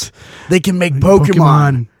dinosaurs, they can make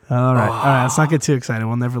Pokemon. All right. Let's not get too excited.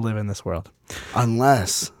 We'll never live in this world.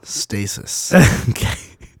 Unless stasis. Okay.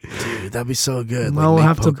 Dude, that'd be so good. Well, we'll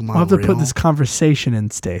have to put this conversation in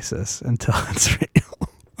stasis until it's real.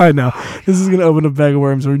 I know. This is going to open a bag of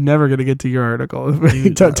worms. We're never going to get to your article.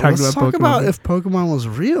 Dude, Talk let's talk Pokemon. about if Pokemon was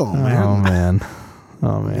real, man.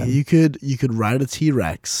 Oh, man. You could ride a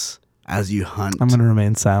T-Rex as you hunt. I'm going to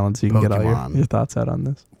remain silent so you can get all Pokemon. your thoughts out on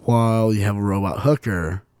this. While you have a robot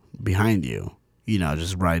hooker behind you,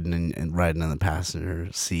 just riding in the passenger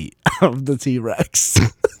seat of the T-Rex.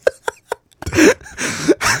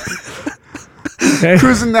 Okay.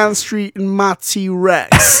 Cruising down the street in my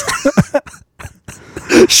T-Rex.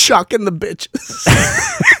 Shocking the bitches.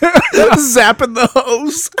 Zapping the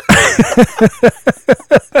hose.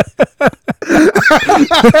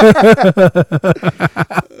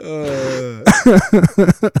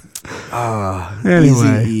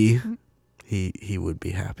 Anyway. Easy E. He would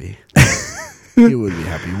be happy. He would be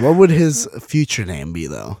happy. What would his future name be,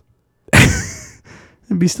 though?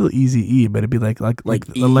 It'd be still Easy E, but it'd be like E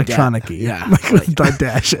electronic E. Yeah. With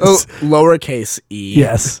dashes. Oh, lowercase e.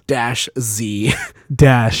 Yes. Dash Z.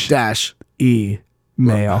 Dash E.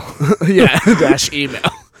 Mail. Yeah. Dash email.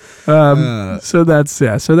 So that's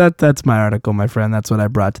my article, my friend. That's what I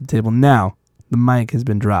brought to the table. Now, the mic has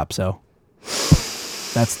been dropped, so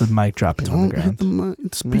that's the mic dropping on the Don't hit ground. the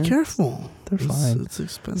mic. Just be careful. They're fine. It's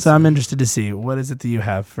expensive. So I'm interested to see, what is it that you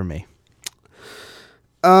have for me?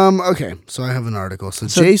 Okay, so I have an article. So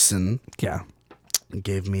Jason Yeah.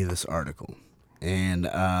 gave me this article, and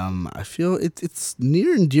I feel it's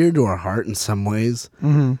near and dear to our heart in some ways,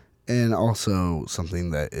 and also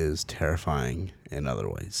something that is terrifying in other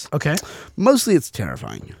ways. Okay. Mostly, it's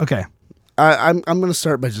terrifying. Okay. I'm going to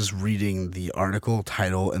start by just reading the article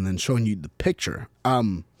title and then showing you the picture.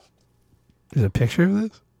 There's a picture of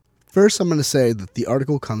this? First, I'm going to say that the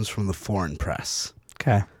article comes from the foreign press.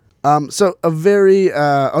 Okay. So a very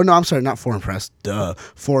I'm sorry, not foreign press.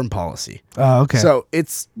 Foreign policy. Oh, okay. So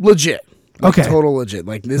it's legit. Like, Okay. Total legit.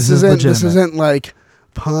 Like this is isn't legitimate. like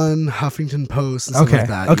Pun, Huffington Post, and stuff like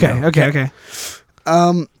that. Okay.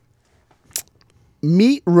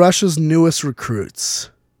 Meet Russia's newest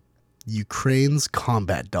recruits, Ukraine's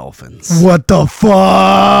combat dolphins. What the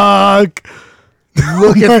fuck?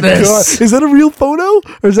 Look Oh my at this. God. Is that a real photo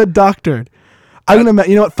or is that doctored? I'm gonna,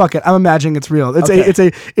 you know what? Fuck it. I'm imagining it's real.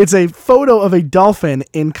 It's a photo of a dolphin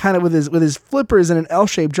in kind of with his flippers in an L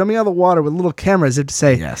shape, jumping out of the water with little cameras, as if to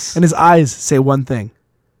say, Yes. and his eyes say one thing: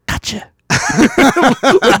 "Gotcha."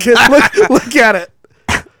 look at it.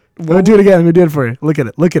 I'm gonna do it again. I'm gonna do it for you. Look at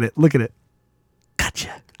it. Look at it. Gotcha.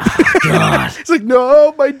 God. It's like,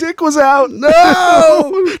 no, my dick was out. No,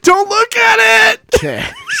 don't look at it. Okay,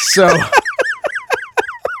 so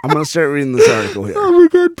I'm gonna start reading this article here. Oh my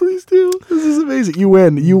God, please do. This is amazing. You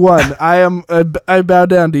win. You won. I bow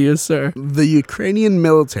down to you, sir. The Ukrainian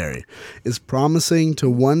military is promising to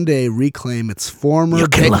one day reclaim its former. You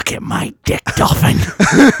can look at my dick, dolphin.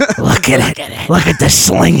 Look at it. Look at the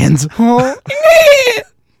slingings.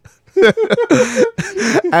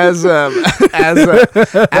 As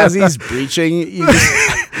he's breaching,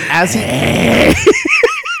 as he. He's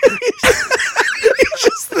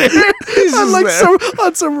on just like there.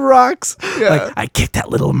 on some rocks. Yeah. Like, I kicked that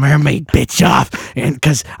little mermaid bitch off, and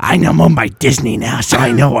because I'm on by Disney now, so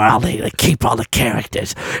I know where they keep all the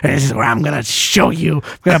characters. And this is where I'm gonna show you. I'm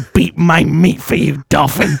gonna beat my meat for you,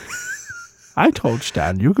 dolphin. I told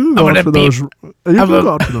Stan you can go out to those. You can go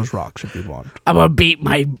out to those rocks if you want. I'm gonna beat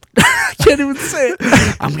my. I can't even say it.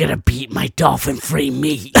 I'm gonna beat my dolphin-free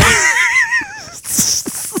meat.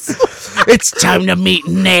 It's time to meet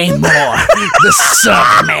Namor, the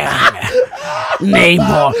Sub Mariner.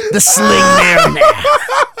 Namor, the Sling Mariner.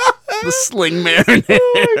 The Sling Mariner.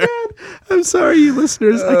 Oh my God. I'm sorry, you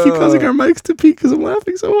listeners. I keep causing our mics to peak because I'm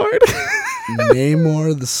laughing so hard.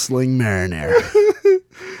 Namor, the Sling Mariner.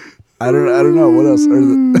 I don't know what else.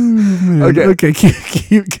 Okay, keep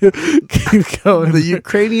going. The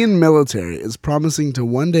Ukrainian military is promising to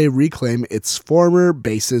one day reclaim its former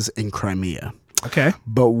bases in Crimea. Okay.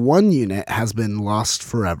 But one unit has been lost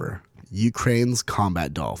forever. Ukraine's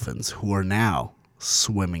combat dolphins, who are now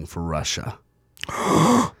swimming for Russia.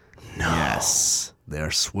 No. Yes, they are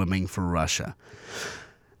swimming for Russia.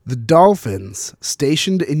 The dolphins,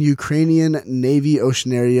 stationed in Ukrainian Navy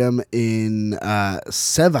Oceanarium in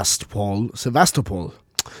Sevastopol,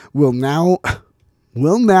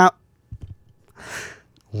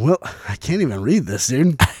 I can't even read this,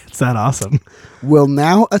 dude. It's that awesome. Will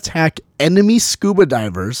now attack enemy scuba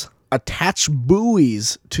divers, attach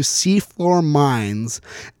buoys to seafloor mines,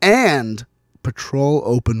 and patrol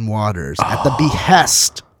open waters at the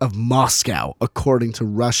behest of Moscow, according to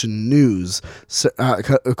Russian news.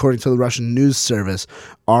 According to the Russian news service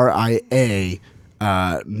RIA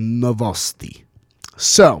Novosti.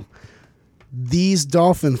 So these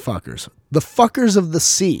dolphin fuckers, The fuckers of the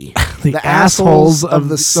sea. The assholes of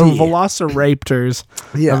the sea. The velociraptors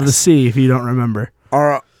Yes. of the sea, if you don't remember.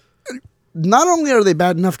 Are not only are they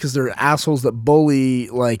bad enough because they're assholes that bully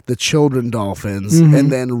like the children dolphins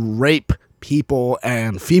and then rape people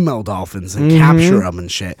and female dolphins and capture them and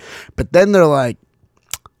shit, but then they're like,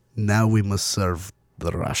 now we must serve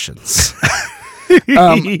the Russians.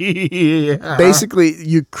 Basically,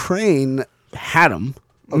 Ukraine had them.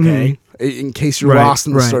 Okay, in case you're lost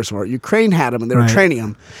in the story somewhere, Ukraine had them and they were training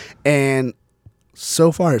them, and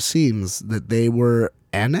so far it seems that they were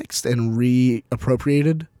annexed and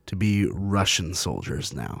reappropriated to be Russian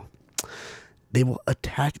soldiers now. They will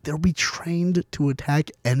attack, they'll be trained to attack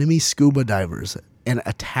enemy scuba divers and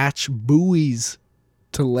attach buoys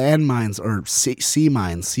to landmines or sea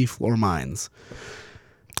mines, seafloor mines.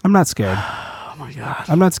 I'm not scared. Oh my God.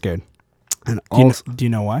 I'm not scared. And Do you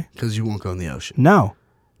know why? Because you won't go in the ocean. No.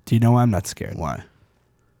 Do you know why I'm not scared? Why?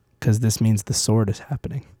 Because this means the sword is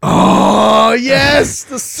happening. Oh, yes!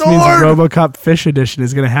 The sword! This means RoboCop Fish Edition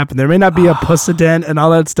is going to happen. There may not be a Pussadent and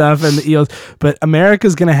all that stuff and the eels, but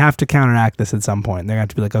America's going to have to counteract this at some point. They're going to have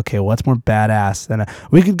to be like, okay, what's more badass than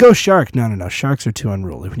we could go shark. No. Sharks are too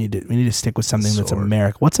unruly. We need to stick with something that's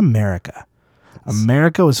America. What's America?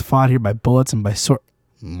 America was fought here by bullets and by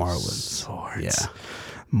Marlins. Swords. Yeah.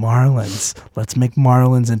 Marlins. Let's make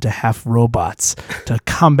Marlins into half robots to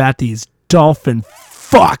combat these dolphin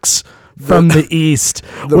fucks from the east.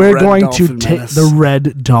 We're going to take the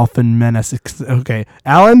Red Dolphin Menace. Okay,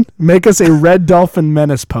 Alan, make us a Red Dolphin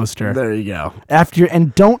Menace poster. There you go.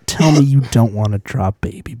 And don't tell me you don't want to draw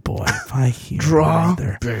Baby Boy. If I hear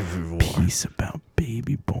another piece about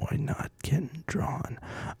Baby Boy not getting drawn,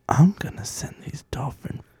 I'm gonna send these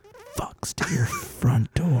dolphin fucks to your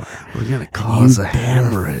front door. We're gonna cause a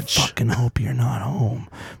hemorrhage. Fucking hope you're not home,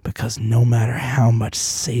 because no matter how much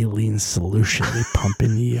saline solution we pump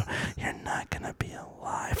into you, you're not gonna be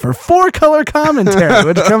alive. For 4-color commentary,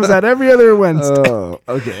 which comes out every other Wednesday. Oh,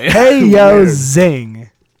 okay. Hey yo, zing.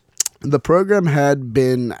 The program had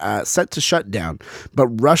been set to shut down, but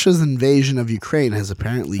Russia's invasion of Ukraine has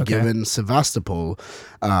apparently given Sevastopol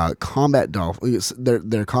combat dolphins,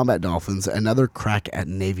 their combat dolphins, another crack at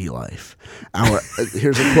Navy life.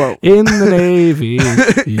 Here's a quote: "In the Navy,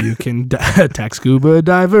 you can attack scuba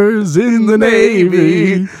divers in the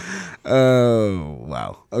Navy." Oh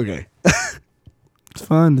wow! Okay, it's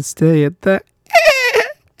fun to stay at the.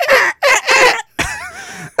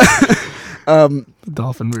 The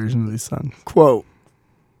dolphin version of the song. Quote,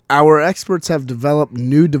 our experts have developed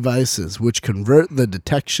new devices which convert the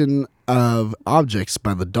detection of objects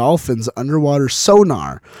by the dolphin's underwater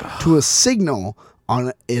sonar to a signal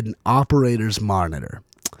on an operator's monitor.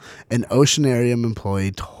 An Oceanarium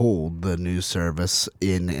employee told the news service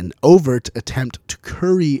in an overt attempt to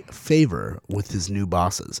curry favor with his new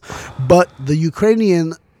bosses. But the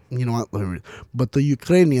Ukrainian... You know what? But the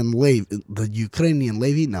Ukrainian Navy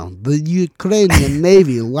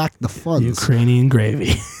lacked the funds. Ukrainian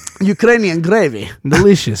gravy. Ukrainian gravy.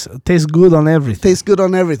 Delicious. Tastes good on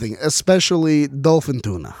everything. Especially dolphin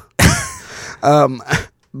tuna.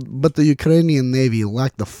 But the Ukrainian Navy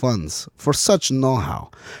lacked the funds for such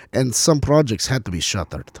know-how, and some projects had to be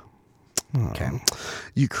shuttered. Okay.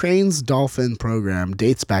 Ukraine's dolphin program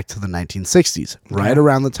dates back to the 1960s, right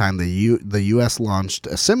around the time the U.S. launched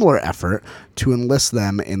a similar effort to enlist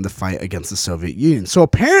them in the fight against the Soviet Union. So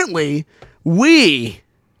apparently, we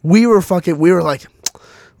were like,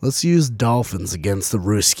 let's use dolphins against the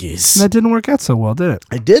Ruskies. That didn't work out so well, did it?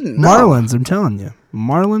 It didn't. Marlins, I'm telling you.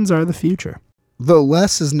 Marlins are the future. Though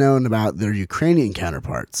less is known about their Ukrainian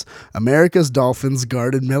counterparts, America's dolphins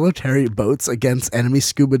guarded military boats against enemy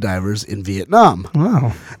scuba divers in Vietnam.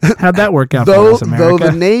 Wow. How'd that work out for us, America? Though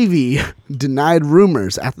the Navy denied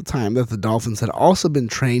rumors at the time that the dolphins had also been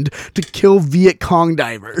trained to kill Viet Cong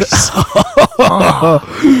divers.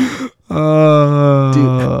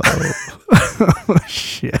 Oh,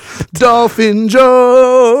 shit. Dolphin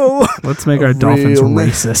Joe! Let's make our dolphins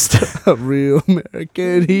racist. A real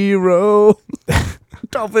American hero.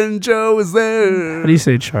 Dolphin Joe is there. How do you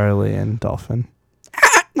say Charlie and dolphin?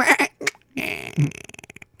 Okay.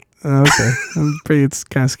 It's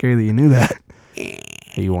kind of scary that you knew that.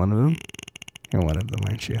 Are you one of them? You're one of them,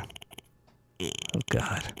 aren't you? Oh,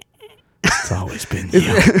 God. It's always been you.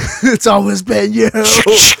 It's always been you.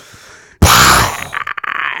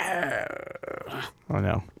 Oh,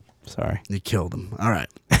 no. Sorry. You killed him. All right.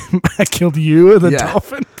 I killed you, the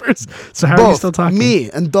dolphin person. So how are you still talking? Me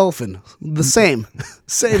and dolphin. The same.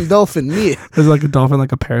 Same dolphin, me. There's like a dolphin,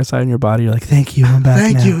 like a parasite in your body. You're like, thank you, I'm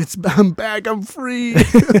back now. Thank you, I'm back, I'm free.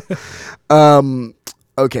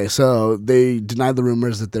 Okay, so they denied the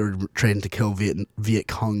rumors that they were trained to kill Viet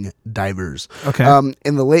Cong divers. Okay.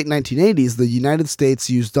 In the late 1980s, the United States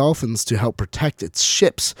used dolphins to help protect its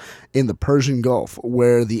ships in the Persian Gulf,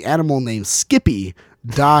 where the animal named Skippy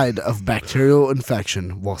died of bacterial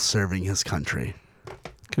infection while serving his country.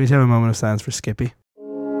 Can we have a moment of silence for Skippy?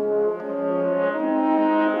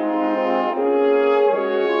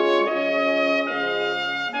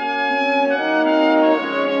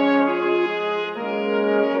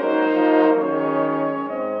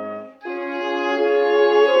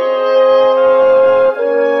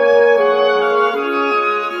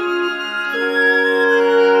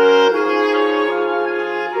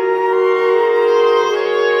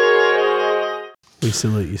 We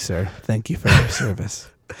salute you, sir. Thank you for your service.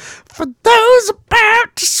 For those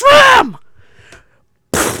about to swim,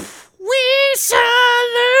 we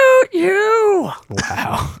salute you.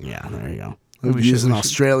 Wow. Yeah, there you go. We We should- use an we should-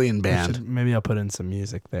 Australian band. Maybe I'll put in some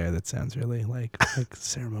music there that sounds really like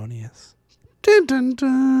ceremonious. Dun dun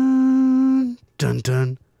dun dun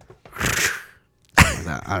dun.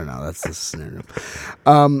 I don't know. That's the scenario.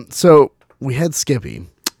 So we had Skippy.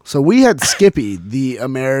 The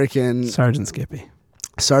American Sergeant Skippy.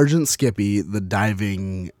 Sergeant Skippy, the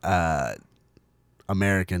diving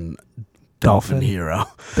American Dolphin. hero.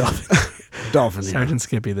 Dolphin. Dolphin hero. Sergeant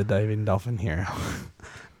Skippy, the diving dolphin hero.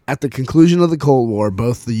 At the conclusion of the Cold War,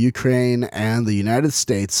 both the Ukraine and the United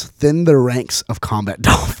States thinned their ranks of combat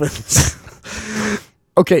dolphins.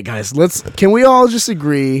 Okay, guys, can we all just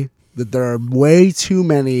agree that there are way too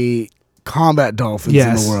many combat dolphins in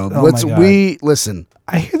Yes. the world? Oh my God. Listen.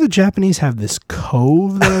 I hear the Japanese have this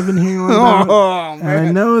cove that I've been hearing about. Oh, And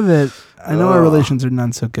I know our relations are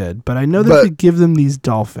not so good, but I know that But- we give them these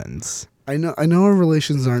dolphins. I know our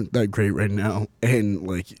relations aren't that great right now, and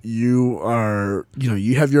like you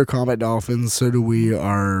have your combat dolphins, so do we.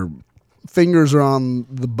 Our fingers are on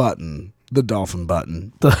the button, the dolphin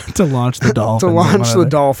button, To launch the dolphins. to launch the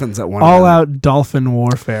dolphins. dolphins at one All another. out dolphin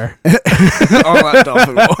warfare. All out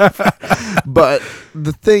dolphin warfare. But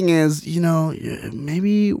the thing is,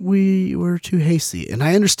 maybe we were too hasty, and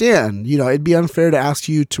I understand. It'd be unfair to ask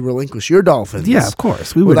you to relinquish your dolphins. Yeah, of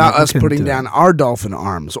course. We Without wouldn't- us we couldn't putting do down that. our dolphin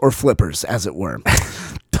arms or flippers, as it were.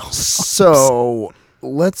 So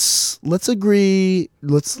let's agree.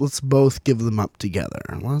 Let's both give them up together.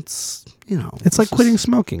 It's like quitting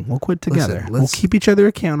smoking. We'll quit together. We'll let's- keep each other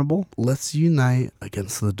accountable. Let's unite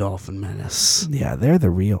against the dolphin menace. Yeah, they're the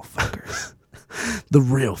real fuckers. The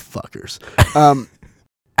real fuckers.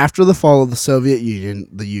 After the fall of the Soviet Union,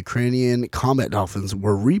 the Ukrainian combat dolphins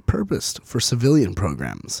were repurposed for civilian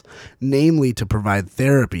programs, namely to provide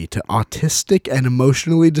therapy to autistic and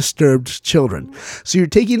emotionally disturbed children. So you're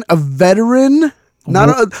taking a veteran,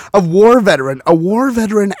 not a war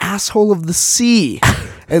veteran asshole of the sea,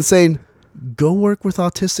 and saying, go work with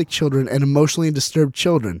autistic children and emotionally disturbed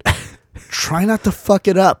children. Try not to fuck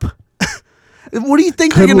it up. What do you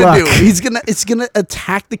think Good they're gonna luck. do? It's gonna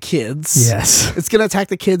attack the kids. Yes. It's gonna attack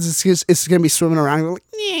the kids. It's gonna be swimming around, like,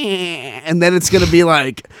 "Nyeh," and then it's gonna be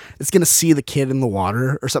like it's gonna see the kid in the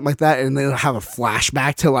water or something like that, and they'll have a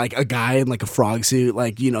flashback to like a guy in like a frog suit,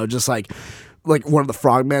 just like one of the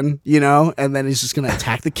frogmen, and then he's just gonna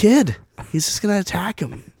attack the kid. He's just gonna attack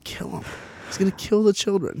him, kill him. He's gonna kill the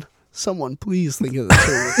children. Someone please think of the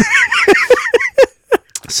children.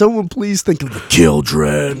 Someone please think of the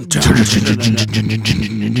children.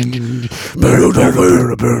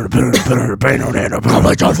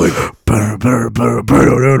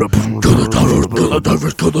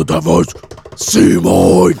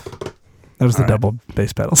 Seymour. That was the double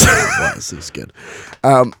bass pedals. It was good.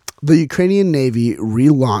 The Ukrainian Navy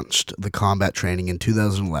relaunched the combat training in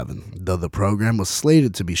 2011, though the program was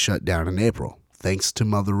slated to be shut down in April. Thanks to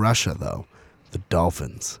Mother Russia, though, the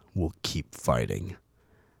Dolphins will keep fighting.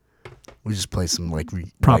 We just play some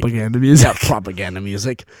Propaganda music. Yeah, propaganda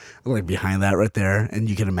music, behind that right there, and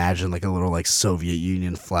you can imagine a little Soviet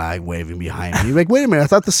Union flag waving behind me. You're like, wait a minute, I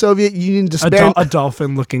thought the Soviet Union disbanded. A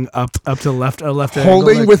dolphin looking up to the left,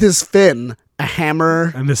 Holding angle, with his fin a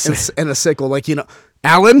hammer And a and a sickle,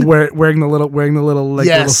 Alan. wearing the little little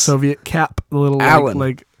Yes. Soviet cap, the little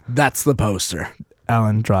Alan. That's the poster.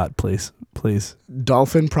 Alan, draw it, please.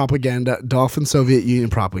 Dolphin propaganda, Dolphin Soviet Union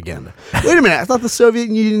propaganda. Wait a minute, I thought the Soviet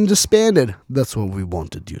Union disbanded. That's what we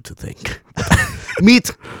wanted you to think.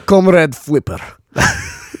 Meet Comrade Flipper.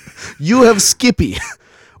 You have Skippy.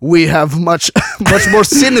 We have much more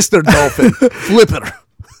sinister Dolphin, Flipper.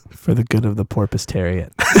 For the good of the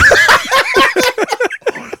porpoise-tariot.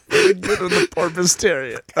 The good of the porpoise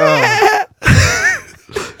terrier.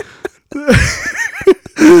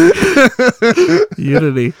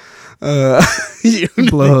 Unity.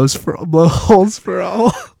 Blowholes for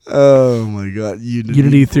all. Oh my God.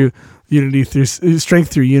 Unity through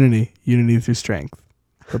strength through unity. Unity through strength.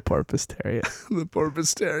 The Porpoise Terrier. The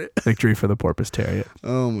Porpoise Terrier. Victory for the Porpoise Terrier.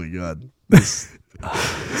 Oh my God. This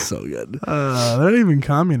so good. They're not even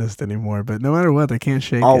communist anymore, but no matter what, they can't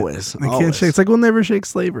shake Always. it. They can't shake. It's like we'll never shake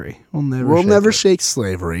slavery. We'll never shake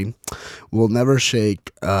slavery. We'll never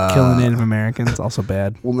shake killing Native Americans. Also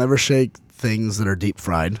bad. We'll never shake things that are deep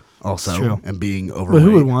fried. Also, true. And being overweight. But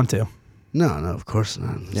who would want to? No, of course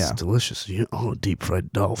not. It's Yeah. delicious. Deep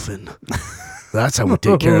fried dolphin. That's how we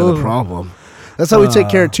take care of the problem. That's how we take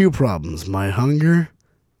care of two problems: my hunger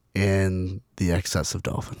and the excess of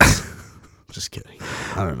dolphins. Just kidding.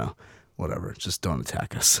 I don't know. Whatever. Just don't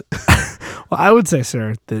attack us. Well, I would say,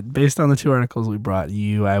 sir, that based on the two articles we brought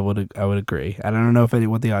you, I would agree. I don't know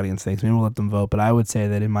what the audience thinks. Maybe we'll let them vote, but I would say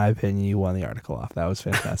that in my opinion, you won the article off. That was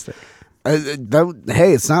fantastic.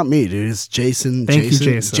 Hey, it's not me, dude. It's Jason. Thank you,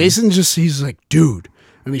 Jason. Jason he's like, dude.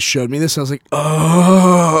 And he showed me this. I was like,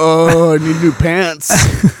 oh, I need new pants.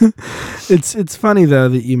 It's funny though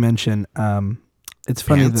that you mention. It's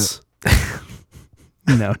funny Pants? that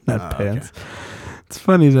no, not pants. Okay. It's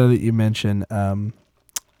funny though that you mention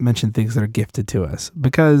things that are gifted to us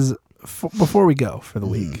because before we go for the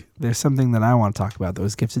week, there's something that I want to talk about that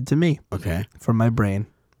was gifted to me. Okay. From my brain.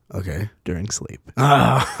 Okay. During sleep.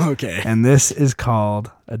 Okay. And this is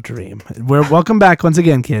called a dream. Welcome back once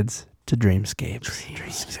again, kids, to Dreamscapes.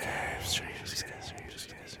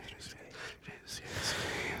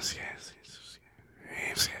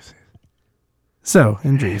 So,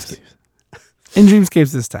 in Dreamscapes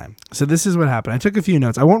this time. So this is what happened. I took a few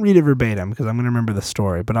notes. I won't read it verbatim because I'm going to remember the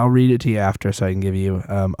story, but I'll read it to you after so I can give you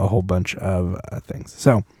a whole bunch of things.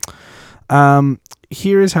 So,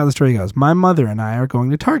 here's how the story goes. My mother and I are going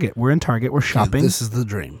to Target. We're in Target. We're shopping. This is the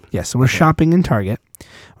dream. Yes, so we're shopping in Target.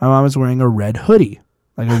 My mom is wearing a red hoodie,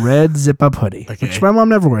 like a red zip-up hoodie, which my mom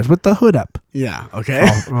never wears, with the hood up. Yeah, okay.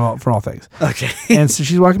 For all things. Okay. And so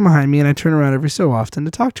she's walking behind me, and I turn around every so often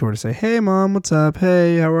to talk to her, to say, hey, Mom, what's up?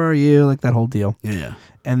 Hey, how are you? Like that whole deal. Yeah.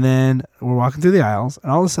 And then we're walking through the aisles, and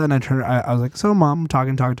all of a sudden I was like, so, Mom, I'm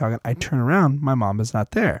talking. I turn around. My mom is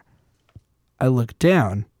not there. I look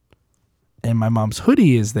down. And my mom's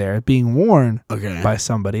hoodie is there being worn by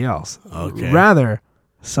somebody else. Okay. Rather,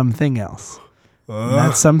 something else. And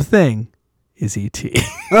that something is E.T.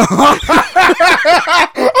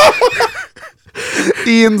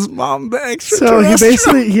 Ian's mom, the extra. So he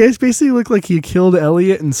basically looked like he killed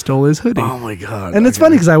Elliot and stole his hoodie. Oh my God. And it's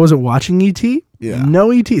funny because I wasn't watching E.T. Yeah.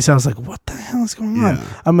 No E.T. So I was like, what the hell is going on?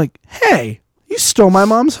 Yeah. I'm like, hey, you stole my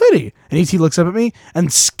mom's hoodie. And E.T. looks up at me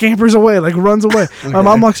and scampers away, like runs away. My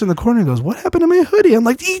mom walks in the corner and goes, what happened to my hoodie? I'm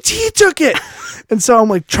like, E.T. took it. And so I'm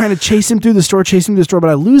like trying to chase him through the store, but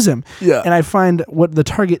I lose him. Yeah. And I find what the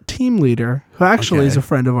Target team leader, who actually is a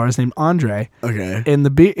friend of ours named Andre. Okay. In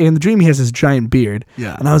the dream, he has this giant beard.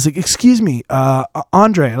 Yeah. And I was like, excuse me,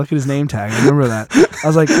 Andre, look at his name tag. I remember that. I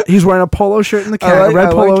was like, he's wearing a polo shirt and a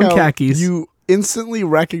red polo and khakis. You instantly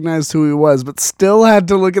recognized who he was, but still had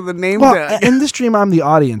to look at the name tag. In this dream, I'm the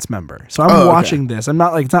audience member. So I'm watching this. I'm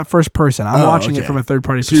not like, it's not first person. I'm watching it from a third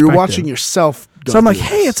party perspective. So you're watching yourself go So I'm like, through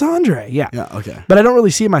hey, this. it's Andre. Yeah. Yeah, okay. But I don't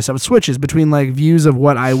really see myself. It switches between like views of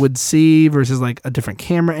what I would see versus like a different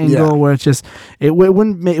camera angle where it's just, it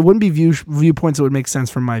wouldn't be viewpoints that would make sense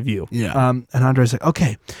from my view. Yeah. And Andre's like,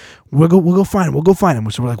 okay, we'll go find him. We'll go find him.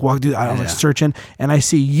 So we're like walking through. I was like searching, and I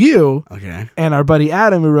see you and our buddy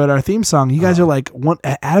Adam, who wrote our theme song. You guys are like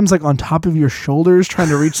Adam's like on top of your shoulders trying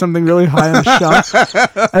to reach something really high on the shelf.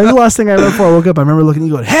 And the last thing I read before I woke up, I remember looking.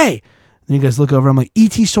 You going, hey. And you guys look over. I'm like,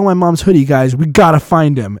 E.T. stole my mom's hoodie, guys. We gotta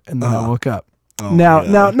find him. And then I woke up. Now,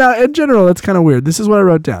 in general, that's kind of weird. This is what I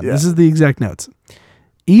wrote down. Yeah. This is the exact notes.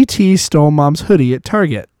 E.T. stole mom's hoodie at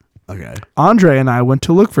Target. Okay. Andre and I went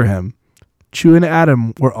to look for him. Chew and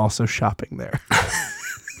Adam were also shopping there.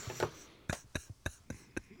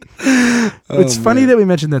 It's funny that we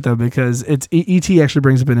mentioned that though, because it's E.T. actually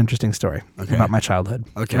brings up an interesting story about my childhood.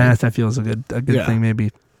 Okay. And that feels a good thing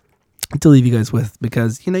maybe to leave you guys with,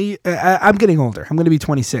 because I'm getting older. I'm going to be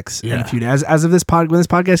 26 in a few days. As of when this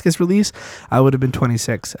podcast gets released, I would have been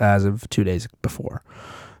 26 as of 2 days before.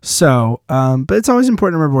 So, but it's always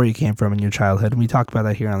important to remember where you came from in your childhood, and we talk about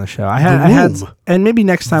that here on the show. I had, and maybe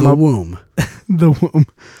next time the womb with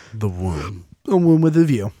a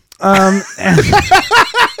view,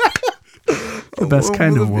 the best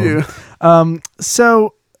kind of womb.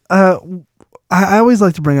 I always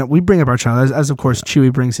like to bring up our childhood, as of course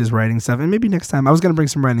Chewy brings his writing stuff, and maybe next time I was going to bring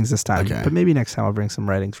some writings this time, but maybe next time I'll bring some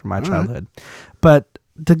writings from my childhood. But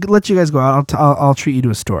to let you guys go out, I'll treat you to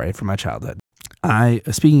a story from my childhood.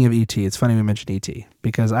 Speaking of E.T., it's funny we mentioned E.T.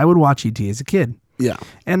 because I would watch E.T. as a kid. Yeah.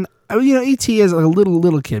 And E.T. as a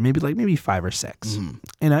little kid, maybe 5 or 6. Mm-hmm.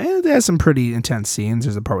 And it has some pretty intense scenes.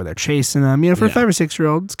 There's a part where they're chasing them. For a 5 or 6 year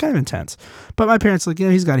old, it's kind of intense. But my parents were like,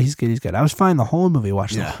 he's good. I was fine the whole movie,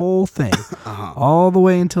 watched the whole thing, all the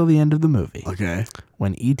way until the end of the movie. Okay.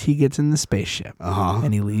 When E.T. gets in the spaceship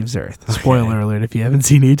and he leaves Earth. Spoiler alert if you haven't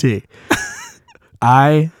seen E.T.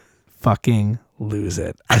 I fucking lose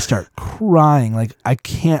it. I start crying. Like, I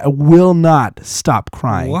will not stop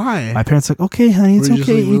crying. Why? My parents are like, okay, honey, it's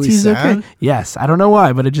okay. Really E.T.'s sad? okay. Yes. I don't know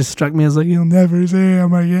why, but it just struck me as like, he'll never see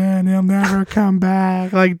him again. He'll never come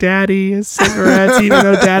back. Like, Daddy is cigarettes, even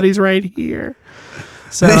though Daddy's right here.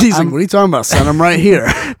 So He's like, what are you talking about, son? I'm right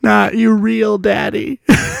here. Not you real Daddy.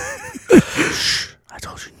 Shh. I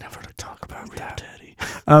told you never to talk about real Daddy.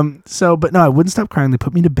 But no, I wouldn't stop crying. They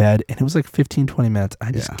put me to bed, and it was like 15, 20 minutes.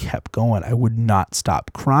 I just kept going. I would not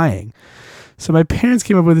stop crying. So my parents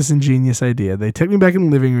came up with this ingenious idea. They took me back in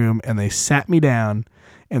the living room, and they sat me down,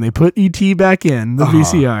 and they put E.T. back in the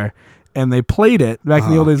VCR, and they played it. Back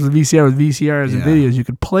in the old days with VCR, with VCRs and videos, you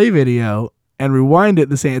could play video and rewind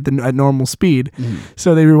it at normal speed.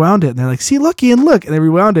 So they rewound it, and they're like, see, look, Ian, look. And they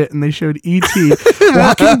rewound it, and they showed E.T.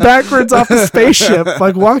 walking backwards off the spaceship,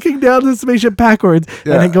 like walking down the spaceship backwards,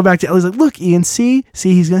 and then go back to Ellie's like, look, Ian, see,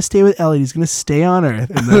 he's going to stay with Ellie. He's going to stay on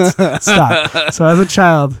Earth. And that's stop. So as a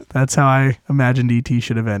child, that's how I imagined E.T.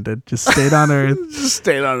 should have ended. Just stayed on Earth.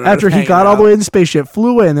 After he got all the way in the spaceship,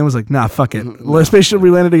 flew away, and then was like, nah, fuck it. The spaceship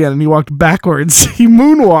re-landed again, and he walked backwards. He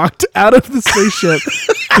moonwalked out of the spaceship.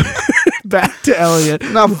 Back to Elliot.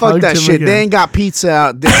 No, fuck that shit. Again. They ain't got pizza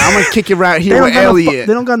out there. I'm gonna kick it right here with Elliot.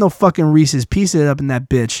 They don't got no fucking Reese's Pieces up in that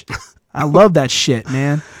bitch. I love that shit,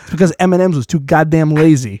 man. It's because M&M's was too goddamn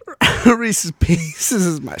lazy. Reese's Pieces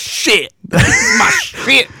is my shit. This is my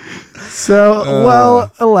shit. So,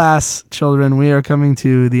 alas, children, we are coming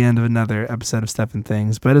to the end of another episode of Stuff and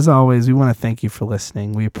Things. But as always, we want to thank you for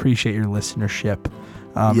listening. We appreciate your listenership.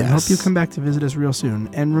 And hope you come back to visit us real soon.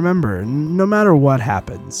 And remember, no matter what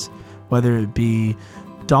happens, whether it be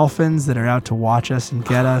dolphins that are out to watch us and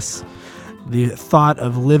get us, the thought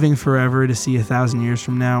of living forever to see 1,000 years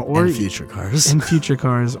from now, or in future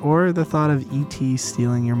cars, or the thought of E.T.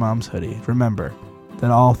 stealing your mom's hoodie, remember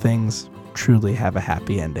that all things truly have a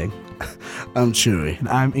happy ending. I'm Chewy. And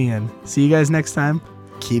I'm Ian. See you guys next time.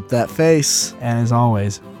 Keep that face. And as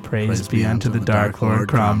always, praise be unto the Dark Lord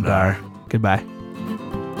Cromdar. Goodbye.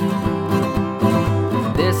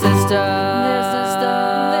 This is stuff. This is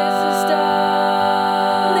stuff. This is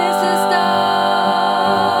stuff. This is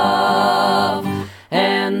stuff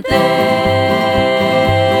and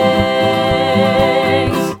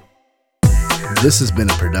things. This has been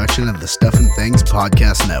a production of the Stuff and Things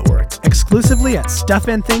Podcast Network. Exclusively at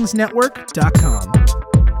stuffandthingsnetwork.com.